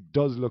it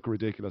does look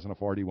ridiculous on a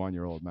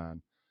 41-year-old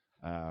man,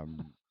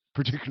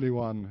 particularly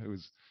one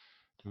who's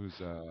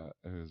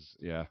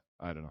yeah.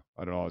 I don't know.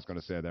 I don't know what I was going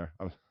to say there.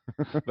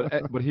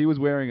 But he was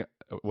wearing.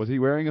 Was he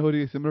wearing a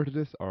hoodie similar to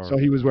this, or So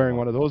he was wearing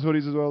what? one of those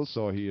hoodies as well.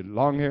 So he had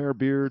long hair,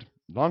 beard,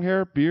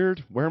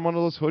 wearing one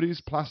of those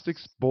hoodies,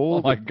 plastics, Oh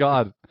bold, my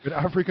God! with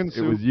African It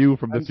suit. was you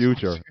from the and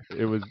future.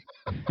 It was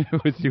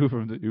it was you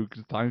from the. You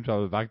just time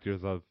travel back to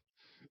yourself.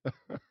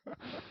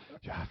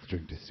 You have to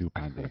drink this soup,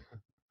 Andy.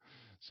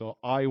 So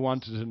I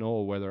wanted to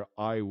know whether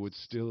I would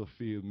still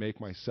make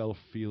myself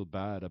feel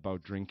bad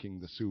about drinking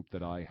the soup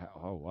that I have.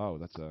 Oh wow,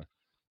 that's a.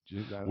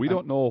 We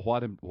don't know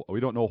what we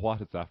don't know what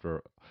it's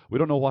after. We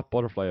don't know what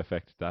butterfly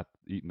effect that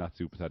eating that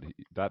soup has had.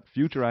 That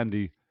future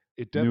Andy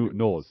It definitely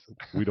knows.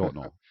 We don't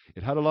know.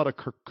 It had a lot of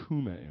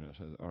curcuma in it,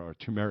 or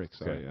turmeric,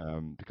 sorry,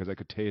 because I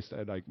could taste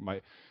it. Like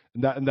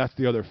and that's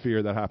the other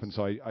fear that happened.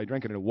 So I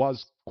drank it, and it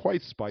was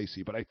quite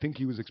spicy. But I think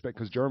he was expecting,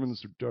 because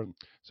Germans.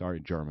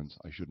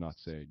 I should not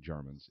say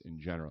Germans in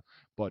general,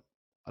 but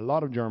a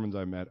lot of Germans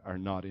I met are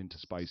not into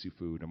spicy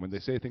food, and when they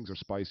say things are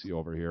spicy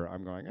over here,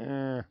 I'm going,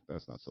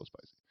 that's not so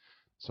spicy.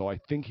 So I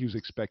think he was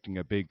expecting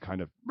a big kind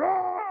of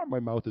my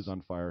mouth is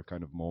on fire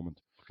kind of moment,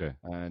 Okay.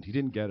 and he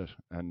didn't get it,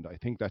 and I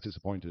think that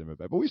disappointed him a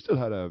bit. But we still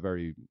had a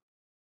very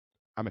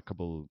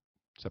amicable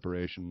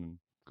separation,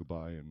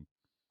 goodbye, and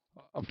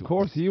Of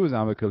course, he was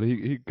amicable.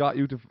 He got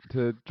you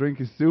to drink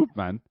his soup,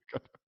 man.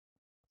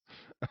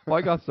 If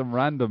I got some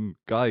random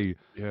guy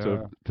yeah.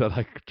 to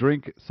like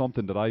drink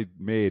something that I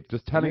made,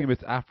 just telling him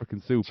it's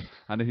African soup,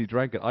 and then he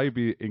drank it, I'd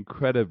be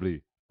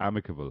incredibly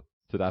amicable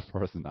to that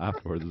person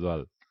afterwards as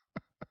well.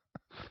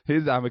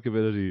 His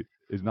amicability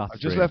is not I've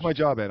strange. just left my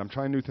job, Ed. I'm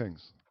trying new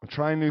things. I'm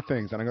trying new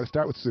things, and I'm going to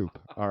start with soup.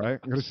 All right,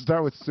 I'm going to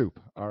start with soup.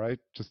 All right,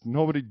 just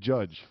nobody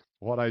judge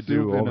what I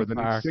do Soup in over a the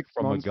park next 6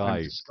 from a months. I'm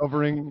guy.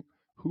 discovering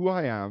who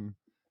I am,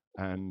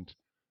 and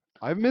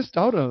I've missed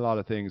out on a lot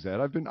of things,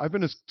 Ed. I've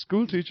been a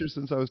school teacher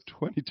since I was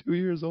 22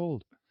 years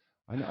old.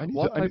 I need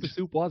What to, I type need of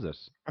soup was it?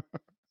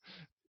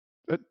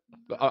 It-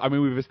 I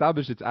mean, we've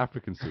established it's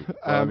African soup. So,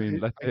 I mean,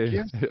 let's I say,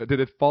 guess did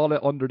it fall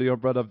under the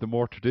umbrella of the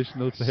more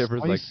traditional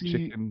flavors like spicy.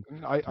 chicken?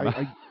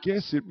 I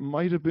guess it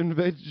might have been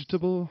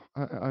vegetable.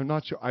 I'm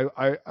not sure.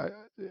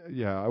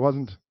 Yeah, I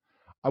wasn't.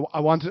 I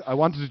wanted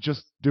to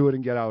just do it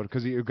and get out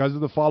because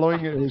of the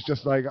following. It was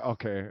just like,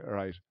 okay, all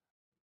right.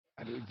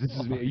 And this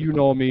is me. You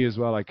know me as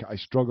well. I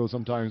struggle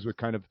sometimes with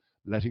kind of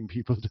letting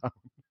people down.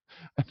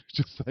 And it's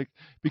just like,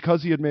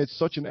 because he had made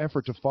such an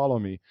effort to follow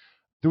me,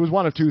 there was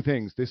one of two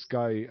things. This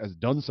guy has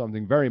done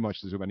something very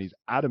much to him, and he's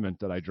adamant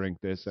that I drink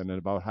this, and in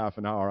about half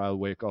an hour I'll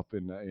wake up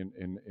in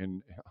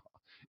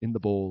the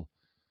bowl.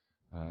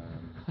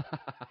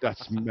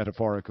 That's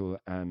metaphorical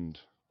and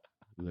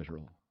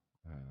literal.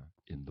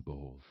 In the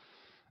bowl.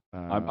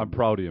 I'm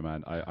proud of you,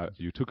 man.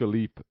 You took a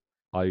leap.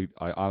 I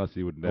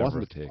honestly would It never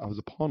wasn't have taken. I was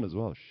a pun as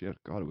well. Shit,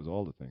 God, it was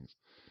all the things.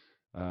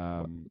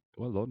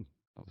 Well done.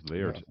 That was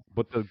layered. Yeah.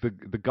 But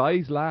the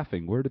guys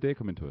laughing, where did they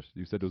come into it?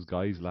 You said those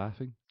guys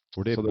laughing.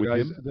 Were they So the with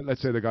guys, him?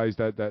 let's say the guys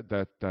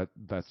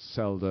that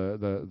sell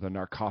the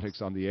narcotics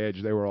on the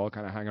edge, they were all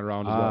kind of hanging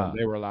around as well. Ah. And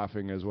they were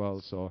laughing as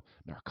well. So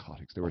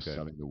narcotics, they were Okay.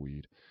 selling the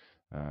weed.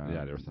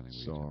 Yeah, they were selling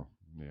weed. So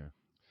yeah,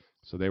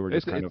 so they were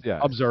just kind of yeah.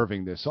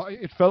 observing this. So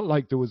it felt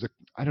like there was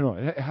I don't know,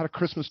 it had a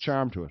Christmas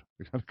charm to it.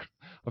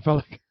 I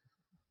felt like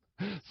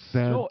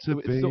Santa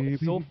baby.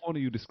 It's so funny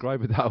you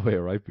describe it that way,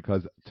 right?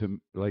 Because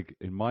like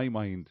in my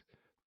mind,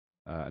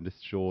 and this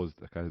shows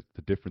the kind of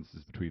the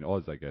differences between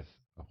us, I guess,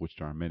 of which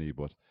there are many.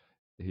 But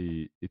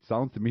it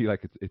sounds to me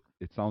like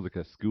it sounds like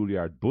a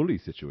schoolyard bully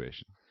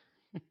situation.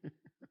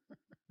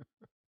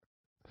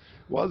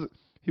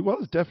 He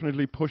was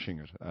definitely pushing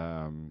it.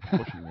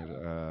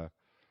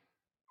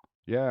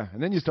 Yeah,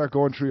 and then you start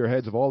going through your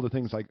heads of all the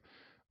things like,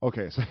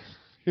 okay, so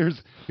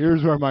here's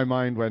where my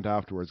mind went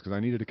afterwards, because I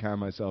needed to calm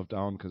myself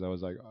down, because I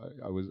was like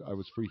I was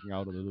freaking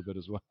out a little bit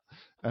as well,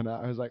 and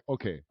I was like,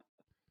 okay,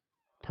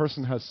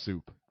 person has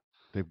soup,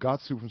 they've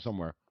got soup from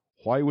somewhere.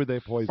 Why would they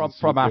poison From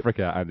soup?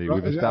 Andy? Andy,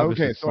 we've established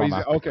Okay, it's so from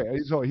Africa.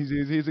 so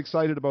he's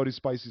excited about his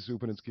spicy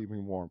soup and it's keeping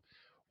him warm.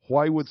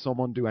 Why would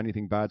someone do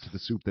anything bad to the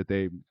soup that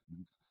they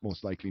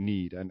most likely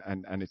need, and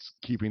it's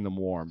keeping them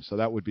warm? So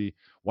that would be,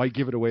 why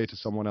give it away to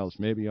someone else?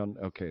 Maybe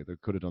okay, they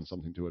could have done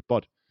something to it,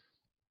 but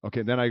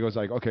okay, then I goes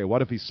like, okay,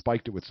 what if he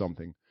spiked it with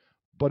something?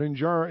 But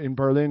in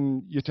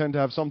Berlin, you tend to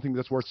have something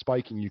that's worth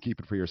spiking. You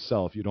keep it for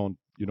yourself. You're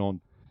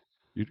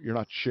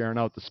not sharing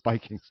out the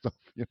spiking stuff.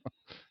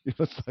 It's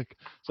like,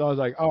 so I was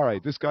like, all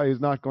right, this guy is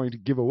not going to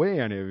give away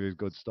any of his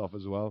good stuff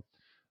as well.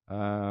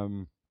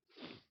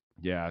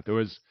 Yeah, there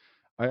was.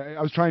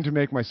 I was trying to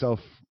make myself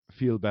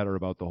feel better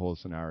about the whole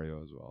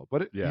scenario as well.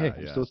 But hey,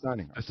 I'm still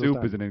standing. The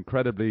soup is an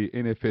incredibly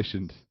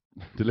inefficient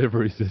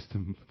delivery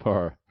system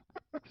for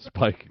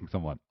spiking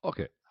someone.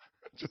 Okay.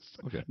 Just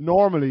Okay.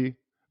 normally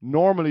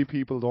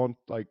people don't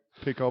like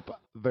pick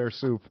up their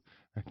soup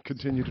and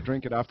continue to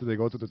drink it after they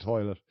go to the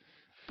toilet,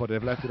 but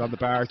they've left it on the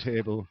bar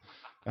table.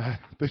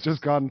 They've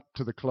just gone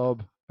to the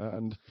club,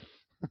 and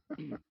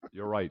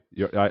You're right.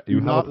 you have a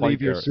not point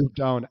leave your there. soup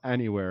down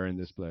anywhere in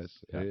this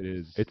place. Yeah. It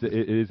is.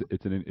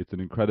 It's an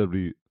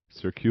incredibly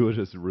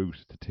circuitous route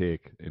to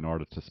take in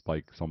order to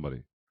spike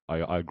somebody.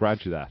 I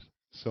grant you that.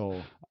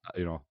 So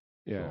You know.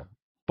 yeah, So,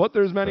 but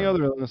there's many fair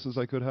other illnesses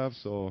I could have.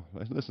 So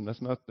listen,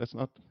 let's not.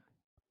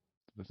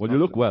 well, you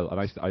look well, and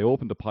I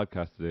opened the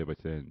podcast today by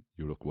saying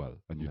you look well,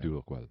 and you Yeah. do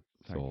look well.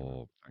 Thank you, man.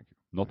 So Thank you.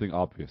 nothing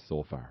obvious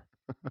so far.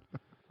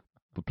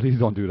 But please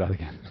don't do that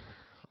again.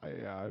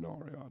 I don't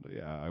really want to.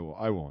 Yeah, I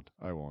won't.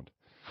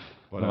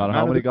 But, No matter man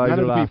how of many the- guys man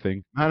are of the people,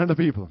 laughing, man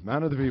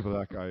of the people,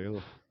 that guy.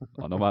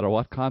 no matter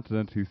what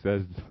continent he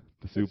says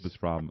the soup is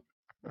from,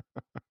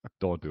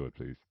 don't do it,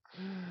 please.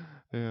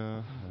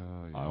 Yeah.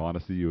 I want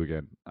to see you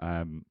again.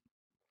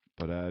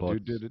 But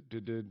But-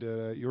 did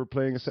you were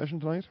playing a session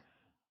tonight?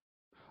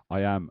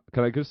 I am.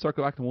 Can I just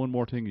circle back to one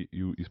more thing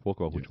you spoke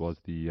about, which Yes. was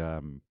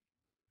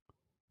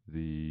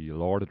the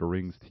Lord of the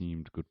Rings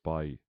themed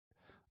goodbye.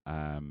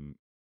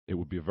 It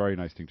would be a very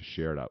nice thing to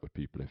share that with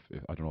people. If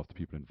I don't know if the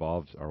people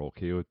involved are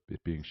okay with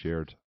it being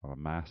shared on a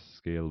mass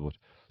scale, but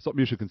something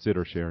you should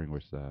consider sharing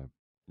with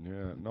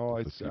Yeah. No,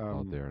 with it's people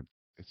out there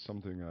it's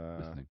something.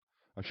 listening.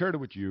 I've shared it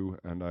with you,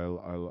 and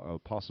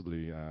I'll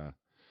possibly I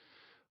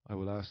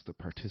will ask the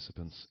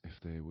participants if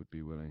they would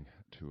be willing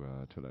to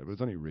that. But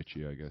it's only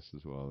Richie, I guess,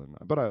 as well.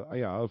 But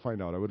I'll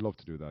find out. I would love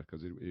to do that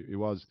because it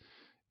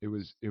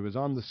was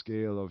on the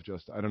scale of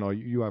just I don't know.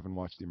 You haven't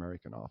watched The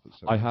American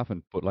Office. I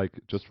haven't, but like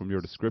just from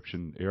your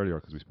description earlier,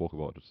 because we spoke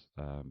about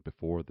it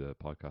before the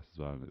podcast as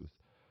well, and it was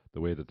the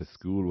way that the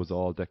school was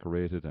all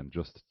decorated and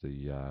just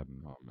the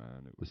Oh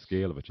man, it the was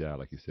scale of it. Yeah,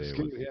 like you say,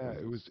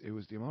 it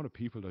was the amount of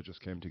people that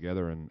just came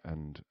together and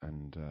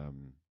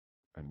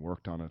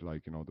worked on it.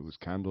 Like there was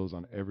candles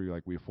on every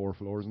we have 4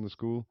 floors in the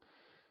school,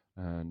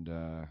 and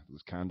there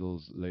was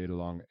candles laid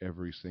along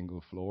every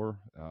single floor.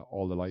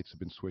 All the lights had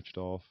been switched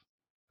off.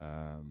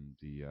 All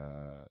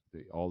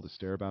the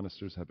stair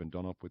banisters had been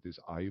done up with this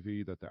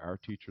ivy that the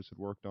art teachers had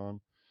worked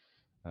on.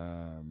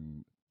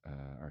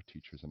 Art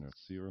teachers in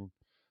Siren.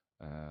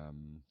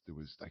 There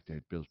was they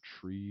had built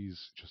trees.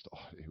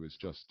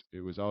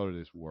 It was out of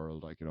this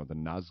world. The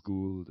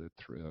Nazgul,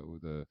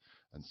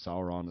 and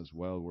Sauron as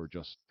well were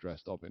just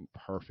dressed up in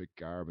perfect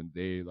garb, and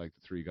they the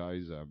 3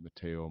 guys,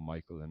 Matteo,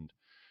 Michael, and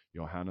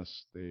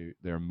Johannes.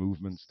 Their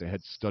movements. They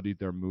had studied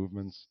their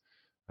movements.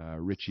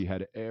 Richie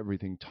had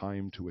everything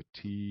timed to a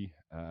T.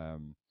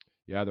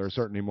 There are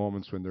certainly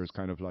moments when there's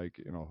kind of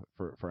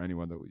for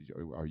anyone that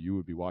or you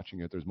would be watching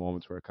it, there's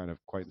moments where it kind of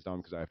quietens down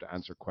because I have to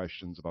answer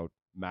questions about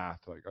math.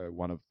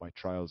 One of my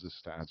trials is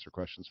to answer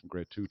questions from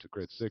grade 2 to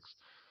grade 6,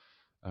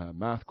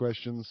 math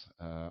questions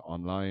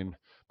online.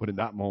 But in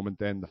that moment,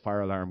 then the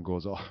fire alarm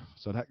goes off.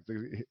 So that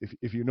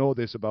if you know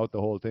this about the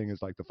whole thing, is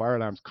the fire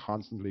alarm's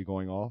constantly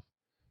going off,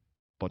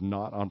 but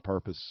not on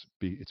purpose.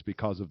 It's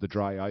because of the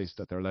dry ice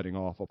that they're letting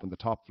off up on the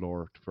top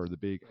floor for the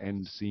big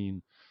end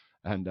scene.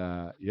 And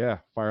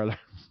fire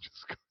alarms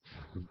just.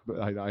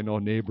 I know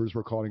neighbors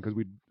were calling because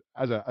we,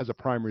 as a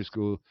primary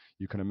school,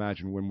 you can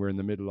imagine when we're in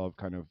the middle of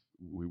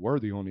we were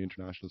the only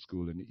international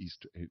school in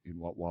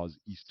what was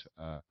East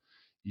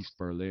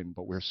Berlin,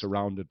 but we're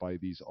surrounded by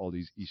all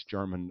these East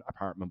German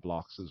apartment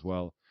blocks as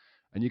well,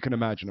 and you can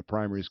imagine a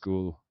primary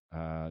school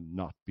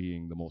not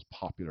being the most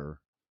popular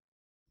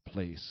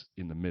place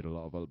in the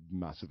middle of a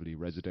massively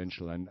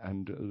residential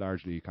and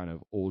largely kind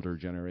of older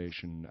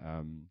generation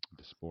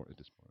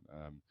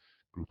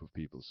group of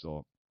people.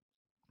 So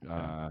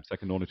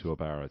second only to a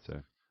bar, I'd say.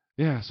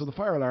 yeah, so the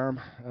fire alarm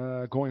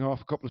going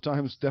off a couple of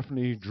times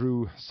definitely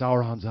drew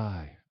Sauron's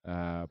eye,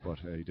 but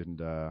he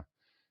didn't.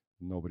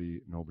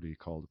 Nobody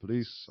called the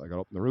police. I got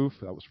up on the roof.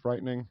 That was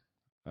frightening.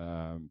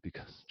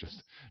 Because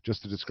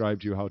just to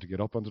describe to you how to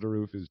get up onto the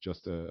roof is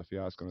just a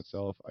fiasco in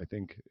itself. I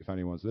think if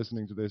anyone's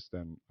listening to this,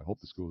 then I hope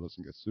the school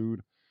doesn't get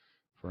sued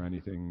for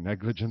anything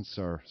negligence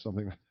or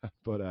something like that.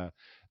 But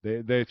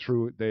they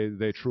threw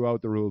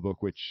out the rule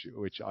book, which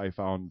I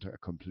found a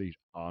complete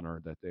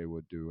honor that they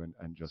would do, and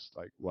just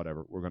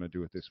whatever, we're going to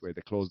do it this way.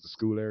 They closed the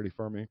school early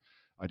for me.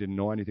 I didn't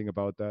know anything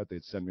about that.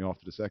 They'd send me off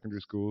to the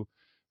secondary school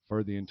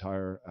for the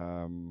entire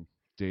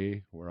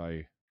day, where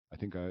I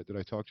think did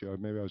I talk to you?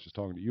 Maybe I was just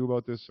talking to you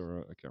about this,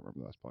 or I can't remember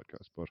the last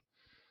podcast. But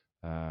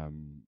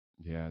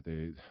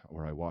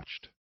where I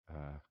watched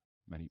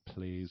many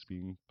plays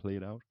being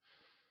played out,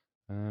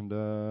 and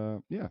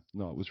it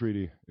was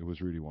really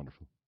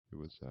wonderful. It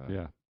was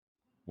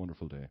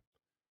wonderful day.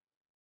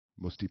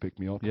 Musty picked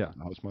me up. Yeah.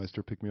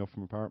 Hausmeister picked me up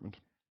from apartment.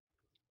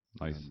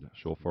 Nice And,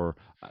 chauffeur,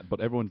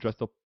 but everyone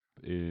dressed up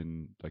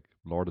in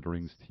Lord of the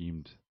Rings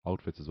themed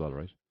outfits as well,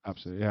 right?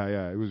 Absolutely,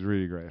 yeah. It was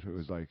really great. It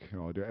was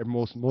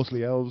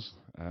mostly elves,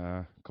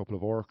 a couple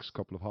of orcs,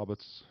 couple of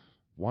hobbits,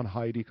 one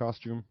Heidi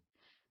costume.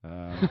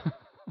 Um,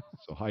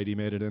 so Heidi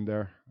made it in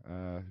there,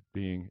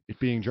 being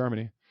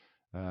Germany.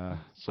 So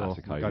Classic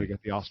we've got to Heidi.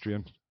 get the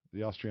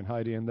Austrian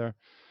Heidi in there,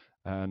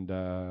 and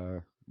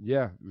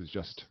yeah, it was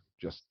just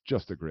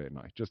a great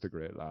night, just a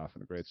great laugh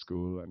and a great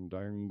school, and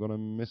I'm gonna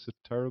miss it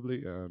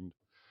terribly. And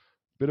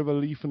bit of a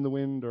leaf in the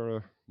wind,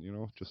 or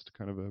just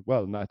kind of a,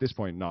 well, not at this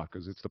point, not,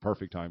 because it's the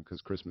perfect time,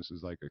 because Christmas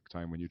is like a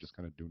time when you just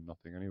kind of do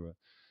nothing anyway.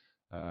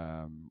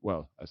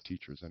 Well, as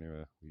teachers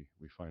anyway,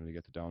 we finally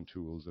get the down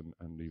tools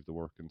and leave the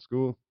work in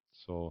school.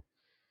 So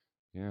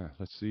yeah,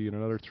 let's see, in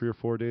another 3 or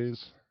 4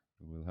 days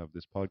we'll have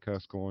this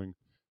podcast going,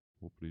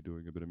 hopefully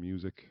doing a bit of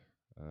music,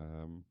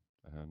 um,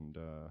 and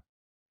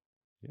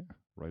yeah,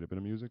 write a bit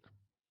of music,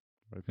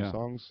 write a few Yeah.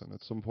 songs, and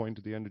at some point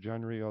at the end of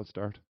January I'll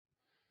start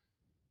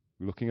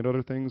looking at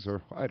other things,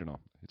 or I don't know.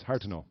 It's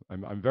hard to know.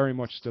 I'm very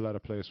much still at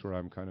a place where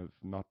I'm kind of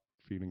not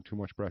feeling too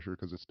much pressure,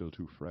 because it's still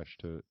too fresh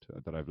to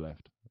that I've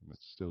left. And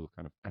it's still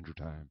kind of enter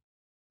time.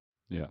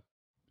 Yeah.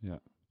 Yeah.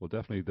 Well,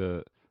 definitely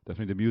the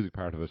music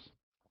part of it.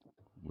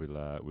 We're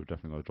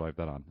definitely going to drive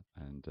that on,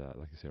 and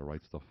like I say,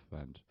 write stuff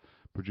and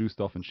produce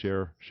stuff and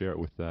share it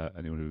with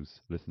anyone who's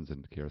listens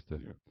and cares to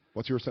Yeah.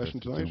 What's your session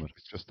tonight? consume it.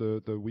 It's just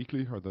the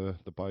weekly, or the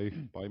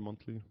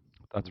bi-monthly?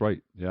 That's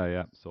right. Yeah,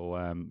 yeah.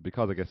 So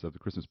because I guess of the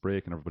Christmas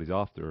break and everybody's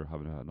off, they're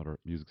having another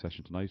music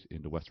session tonight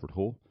in the Westward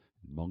Ho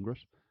in Mungret,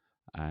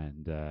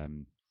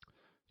 and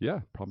yeah,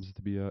 promises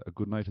to be a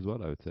good night as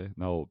well, I would say.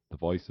 Now the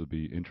voice will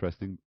be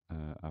interesting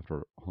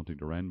after hunting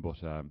the wren,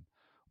 but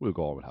we'll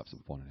go on. We'll have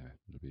some fun anyway.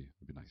 It'll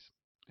be nice,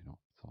 you know.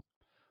 So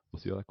we'll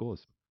see how that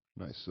goes.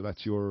 Nice. So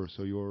that's your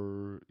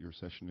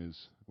session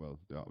is, well,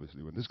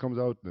 obviously when this comes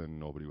out, then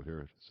nobody will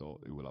hear it,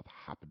 so it will have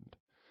happened.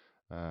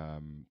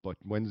 But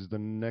when's the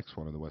next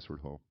one in the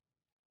Westward Ho?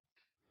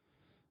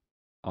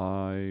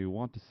 I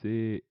want to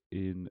say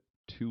in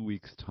 2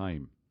 weeks'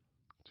 time.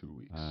 2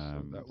 weeks.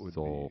 So that would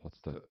So be what's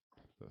the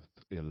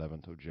the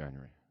 11th of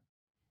January.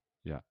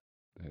 yeah,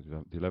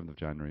 the 11th of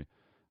January,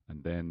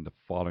 and then the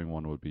following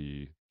one will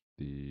be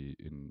the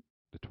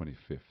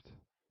 25th.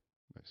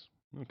 Nice.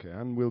 Okay,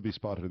 and we'll be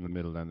spotted in the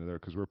middle end of there,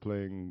 because we're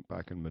playing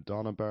back in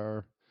Madonna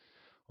Bar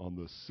on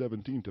the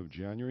 17th of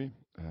January.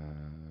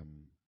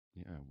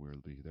 Yeah,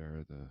 we'll be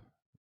there. The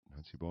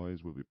Nancy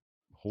Boys will be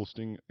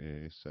hosting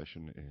a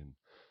session in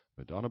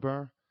Madonna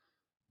Bar,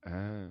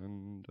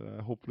 and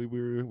hopefully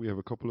we have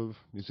a couple of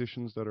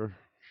musicians that are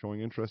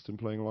showing interest in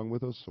playing along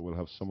with us. So we'll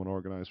have someone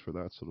organised for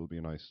that. So it'll be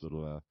a nice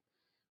little.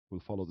 We'll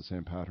follow the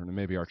same pattern, and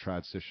maybe our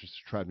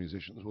trad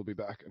musicians will be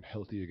back and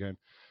healthy again.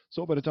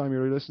 So by the time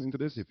you're listening to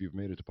this, if you've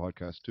made it to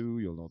podcast 2,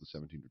 you'll know the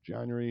 17th of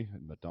January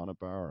in Madonna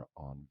Bar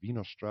on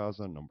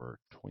Wienerstraße number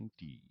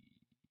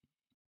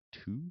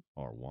 22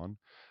 or 1.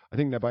 I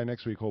think that by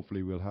next week,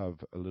 hopefully, we'll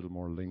have a little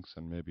more links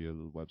and maybe a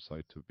little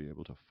website to be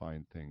able to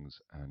find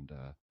things and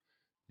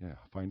yeah,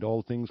 find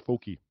all things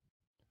folky.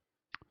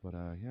 But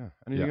yeah,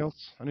 anything Yeah,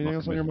 else? I'm Anything not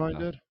else on your committing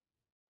mind, to Ed?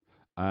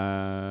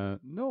 that.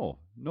 No,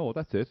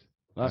 that's it.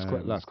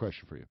 Last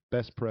question for you.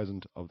 Best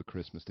present of the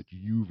Christmas that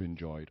you've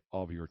enjoyed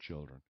of your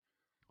children?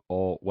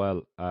 Oh,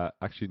 well,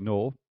 actually,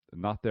 no,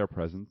 not their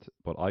present,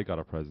 but I got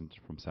a present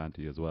from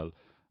Santi as well.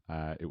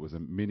 It was a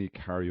mini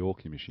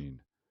karaoke machine.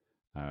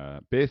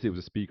 Basically, it was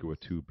a speaker with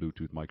 2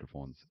 Bluetooth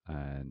microphones,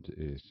 and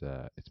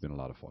it's been a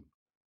lot of fun.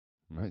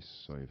 Nice.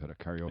 So you've had a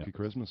karaoke Yeah.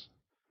 Christmas.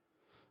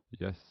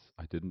 Yes,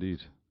 I did indeed.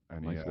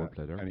 Any Nice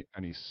wordplay there.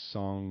 any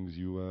songs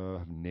you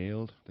have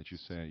nailed that you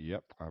say,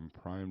 yep, I'm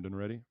primed and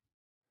ready?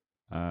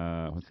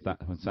 When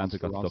Santa Monster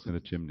got stuck Rossi? in the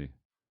chimney.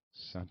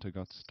 Santa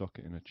got stuck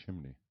in a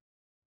chimney.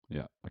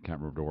 Yeah, I can't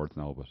remember the words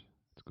now, but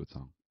it's a good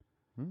song.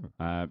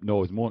 Hmm.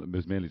 No, it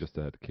was mainly just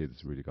the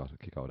kids really got a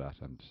kick out of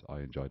that, and I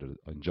enjoyed it.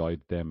 I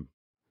enjoyed them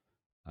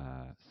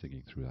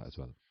singing through that as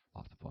well.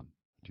 Lots of fun.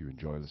 Do you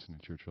enjoy listening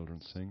to your children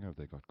sing? Have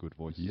they got good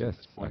voices Yes, at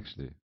this point?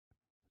 actually,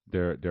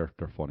 they're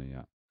funny.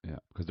 Yeah, yeah,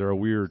 because they're a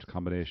weird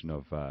combination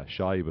of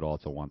shy but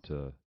also want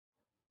to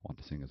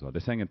sing as well. They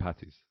sang in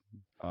Patsy's.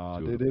 Two They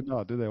of them. did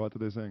not, did they? What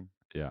did they sing?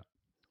 Yeah,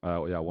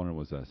 yeah. One of them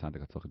was Santa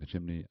got stuck in the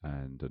chimney,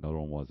 and another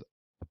one was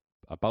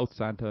about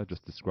Santa,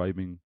 just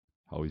describing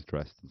how he's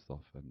dressed and stuff.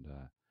 And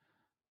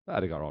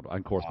they got on. And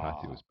of course,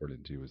 Patsy was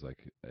brilliant. He was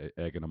like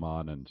egging them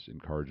on and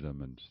encouraging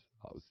them, and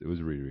it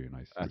was really really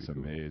nice. That's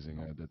really cool, amazing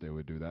you know. that they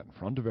would do that in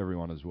front of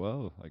everyone as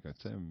well. Like I'd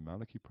say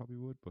Malachy probably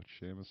would, but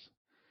Seamus,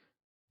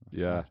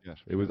 Yeah, not yet.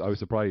 it was. I was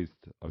surprised.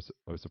 I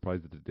was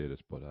surprised that they did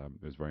it, but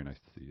it was very nice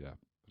to see. Yeah,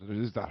 There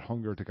is that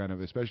hunger to kind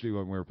of, especially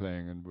when we're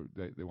playing and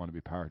they want to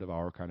be part of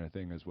our kind of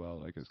thing as well.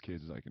 Like as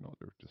kids, like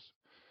they're just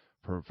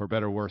for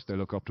better or worse, they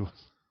look up to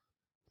us.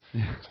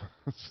 yeah,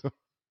 So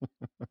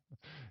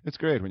it's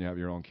great when you have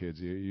your own kids.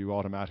 You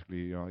automatically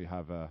you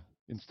have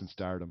instant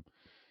stardom.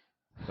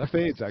 That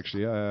fades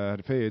actually.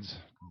 It fades.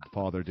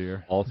 Father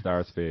dear. all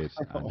stars fade,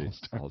 All Andy.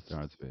 stars. All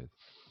stars fade.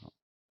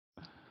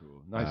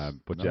 Cool. Nice.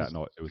 But nice. yeah,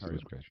 no, it was Carry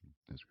great. on.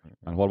 It was great.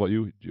 And what about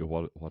you? Do you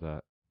what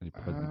any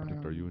present in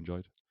particular you Um,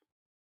 enjoyed?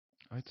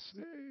 I'd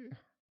say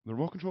the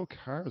remote control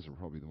cars were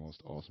probably the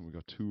most awesome. We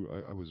got two.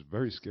 I was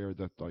very scared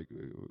that like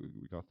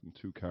we got them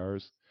 2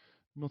 cars.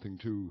 Nothing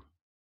too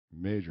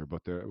major,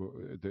 but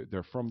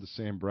they're from the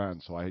same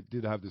brand. So I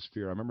did have this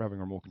fear. I remember having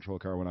a remote control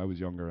car when I was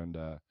younger, and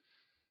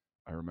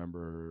I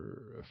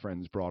remember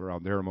friends brought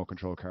around their remote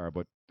control car,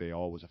 but they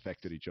always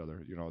affected each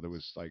other. There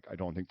was like I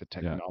don't think the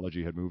Yeah.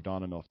 technology had moved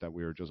on enough that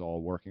we were just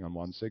all working on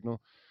one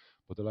signal.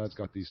 But the lads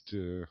got these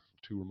two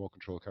remote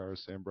control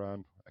cars, same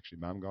brand. Actually,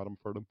 Mam got them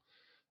for them.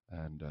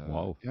 And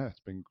Wow. yeah,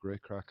 it's been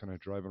great crack kind of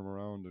driving them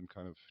around and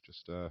kind of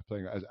just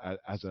playing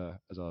as a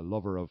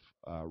lover of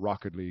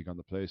Rocket League on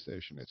the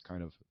PlayStation. It's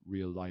kind of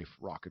real life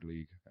Rocket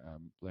League,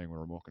 playing with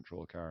a remote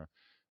control car.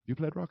 You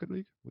played Rocket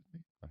League with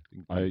me? I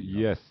think maybe not.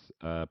 Yes,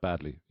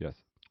 badly. Yes.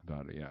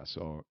 Badly, yeah.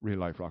 So real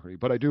life Rocket League.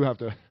 But I do have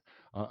to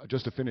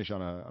just to finish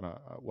on a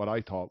what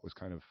I thought was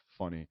kind of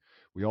funny.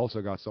 We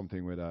also got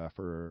something with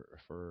for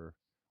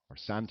or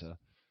Santa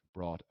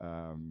brought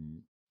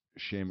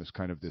Seamus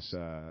kind of this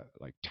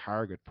like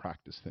target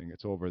practice thing.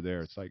 It's over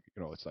there. It's like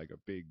it's like a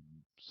big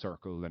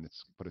circle, and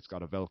it's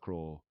got a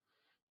Velcro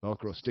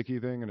sticky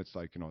thing, and it's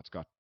like it's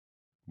got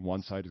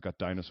one side has got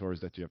dinosaurs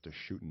that you have to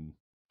shoot in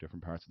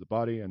different parts of the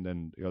body, and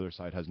then the other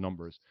side has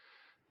numbers.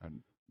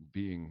 And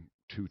being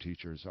two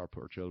teachers, our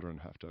poor children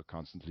have to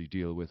constantly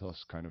deal with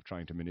us kind of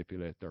trying to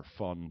manipulate their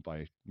fun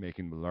by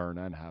making them learn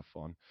and have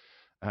fun.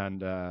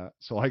 And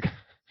so like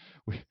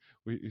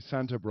we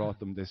Santa brought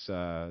them this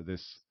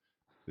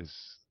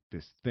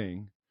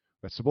thing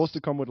that's supposed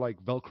to come with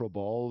like Velcro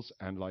balls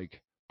and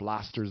like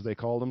blasters, they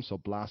call them. So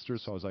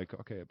blasters. So I was like,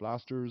 okay,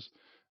 blasters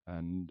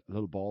and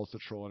little balls to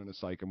throw in, and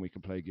it's like, and we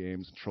can play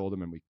games and throw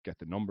them, and we get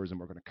the numbers, and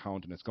we're going to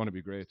count, and it's going to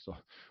be great. So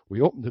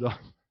we opened it up,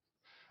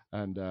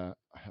 and I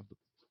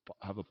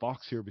have a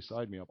box here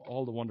beside me of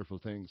all the wonderful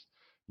things.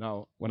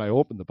 Now, when I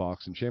opened the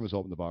box, and Seamus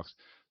opened the box,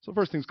 so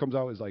first things comes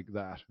out is like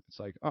that. It's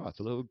like, oh,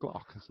 it's a little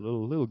Glock. It's a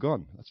little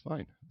gun. That's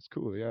fine. It's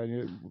cool. Yeah, and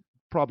you're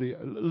probably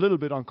a little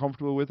bit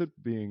uncomfortable with it,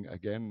 being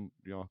again,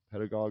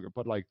 pedagogue,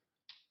 but like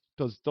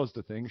does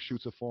the thing,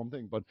 shoots a foam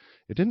thing. But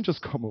it didn't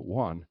just come with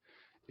one.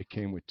 It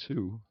came with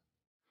two.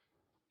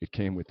 It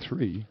came with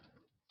three.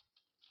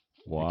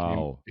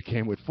 Wow. It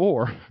came with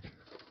four.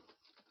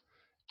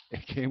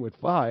 It came with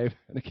five,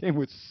 and it came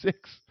with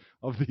six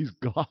of these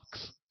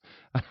Glocks.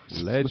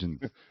 Legend.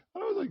 And I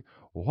was like,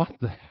 what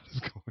the hell is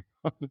going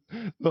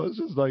on? So it's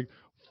just like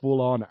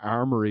full on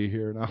armory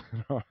here now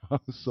in our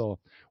house. So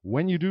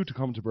when you do to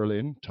come to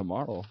Berlin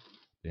tomorrow,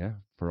 yeah,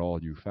 for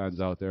all you fans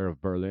out there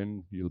of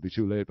Berlin, you'll be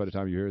too late by the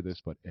time you hear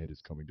this, but Ed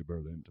is coming to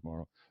Berlin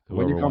tomorrow. But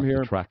when you come wants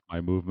here, to track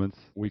my movements.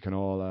 we can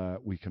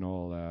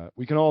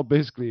all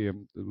basically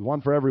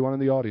one for everyone in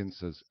the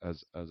audience,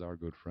 as our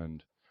good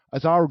friend.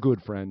 As our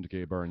good friend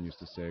Gay Byrne used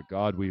to say,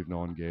 God, we've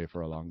known Gay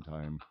for a long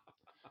time.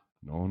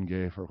 Known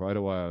Gay for quite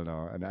a while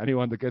now. And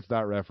anyone that gets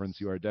that reference,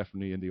 you are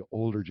definitely in the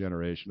older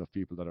generation of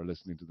people that are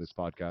listening to this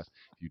podcast.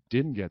 If you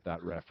didn't get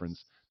that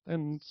reference,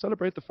 then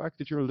celebrate the fact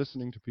that you're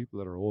listening to people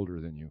that are older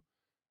than you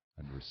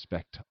and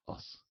respect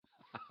us.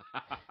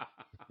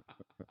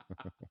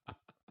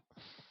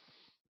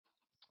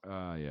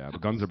 Yeah,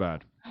 but guns are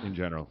bad in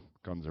general.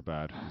 Guns are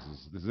bad.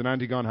 This is an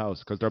anti-gun house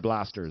because they're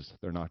blasters.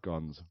 They're not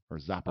guns or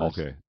zappers.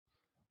 Okay.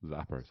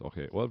 Zappers.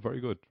 Okay. Well,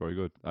 very good. Very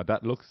good.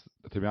 That looks.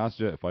 To be honest,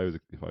 with you,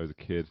 if I was a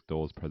kid,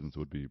 those presents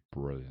would be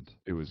brilliant.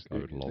 I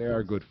would love. They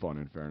are good fun.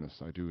 In fairness,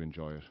 I do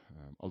enjoy it.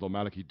 Although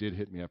Malachy did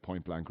hit me at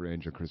point blank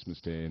range on Christmas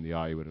Day in the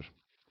eye with it,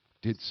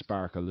 did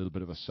spark a little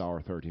bit of a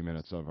sour 30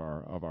 minutes of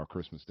our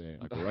Christmas Day,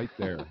 like right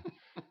there.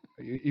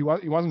 He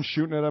wasn't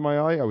shooting it at my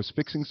eye. I was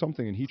fixing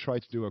something, and he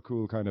tried to do a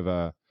cool kind of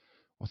a,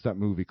 what's that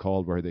movie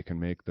called where they can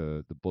make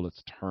the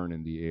bullets turn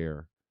in the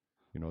air?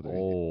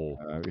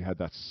 We had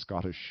that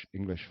Scottish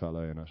English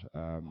fella in it.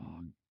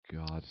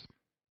 God.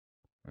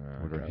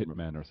 Or they're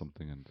Hitmen or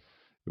something, and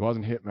it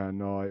wasn't Hitman.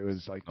 No, it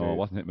was like. No, it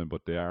wasn't Hitman,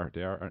 but they are,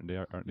 aren't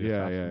they?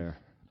 Yeah.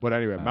 But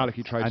anyway,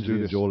 Malachy tried to do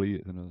this.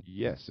 Jolie.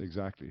 Yes,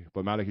 exactly.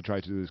 But Malachy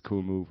tried to do this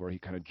cool move where he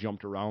kind of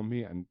jumped around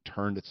me and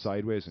turned it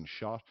sideways and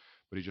shot,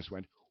 but he just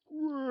went.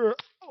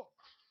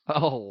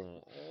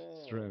 Oh.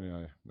 Straight in the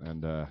eye,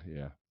 and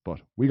yeah.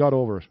 But we got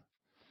over it,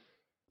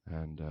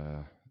 and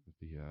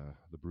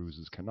the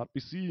bruises cannot be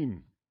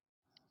seen.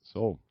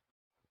 So,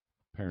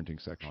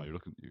 parenting section. Oh,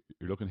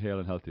 you're looking hale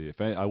and healthy.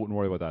 I wouldn't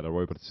worry about that. I'd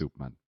worry about the soup,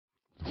 man.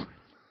 Don't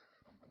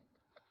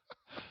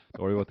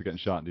worry about the getting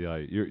shot in the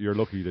eye. You're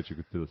lucky that you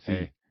could still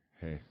see.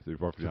 Hey. To be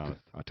perfectly honest.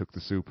 I took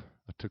the soup.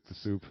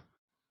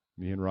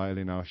 Me and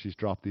Riley now. She's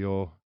dropped the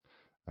O,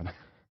 and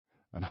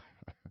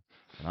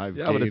I've.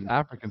 Yeah, but it's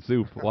African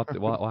soup. What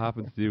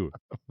happens to you?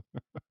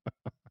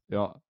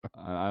 Yeah,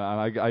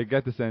 and I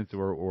get the sense that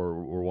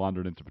we're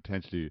wandering into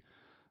potentially,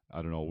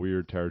 I don't know,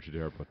 weird territory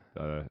there. But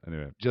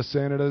anyway, just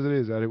saying it as it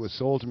is. That it was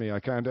sold to me. I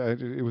can't.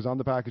 It was on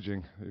the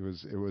packaging. It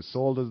was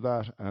sold as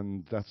that,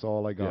 and that's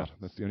all I got. Yeah.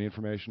 That's the only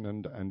information.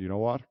 And you know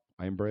what?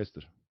 I embraced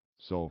it.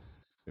 So,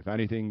 if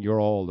anything, you're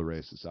all the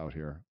racists out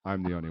here.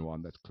 I'm the only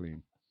one that's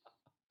clean.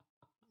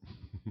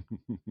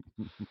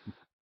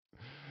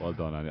 Well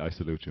done, Annie. I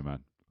salute you, man.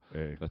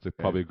 Hey, that's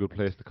probably a good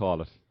place to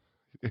call it.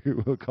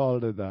 We'll call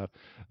it at that.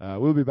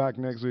 We'll be back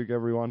next week,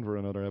 everyone, for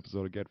another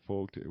episode of Get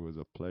Folked. It was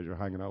a pleasure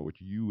hanging out with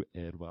you,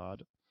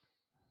 Edward.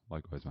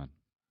 Likewise, man.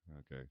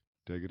 Okay.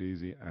 Take it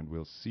easy, and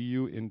we'll see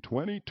you in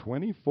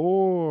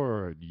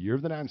 2024. Year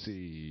of the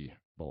Nancy,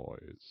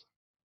 boys.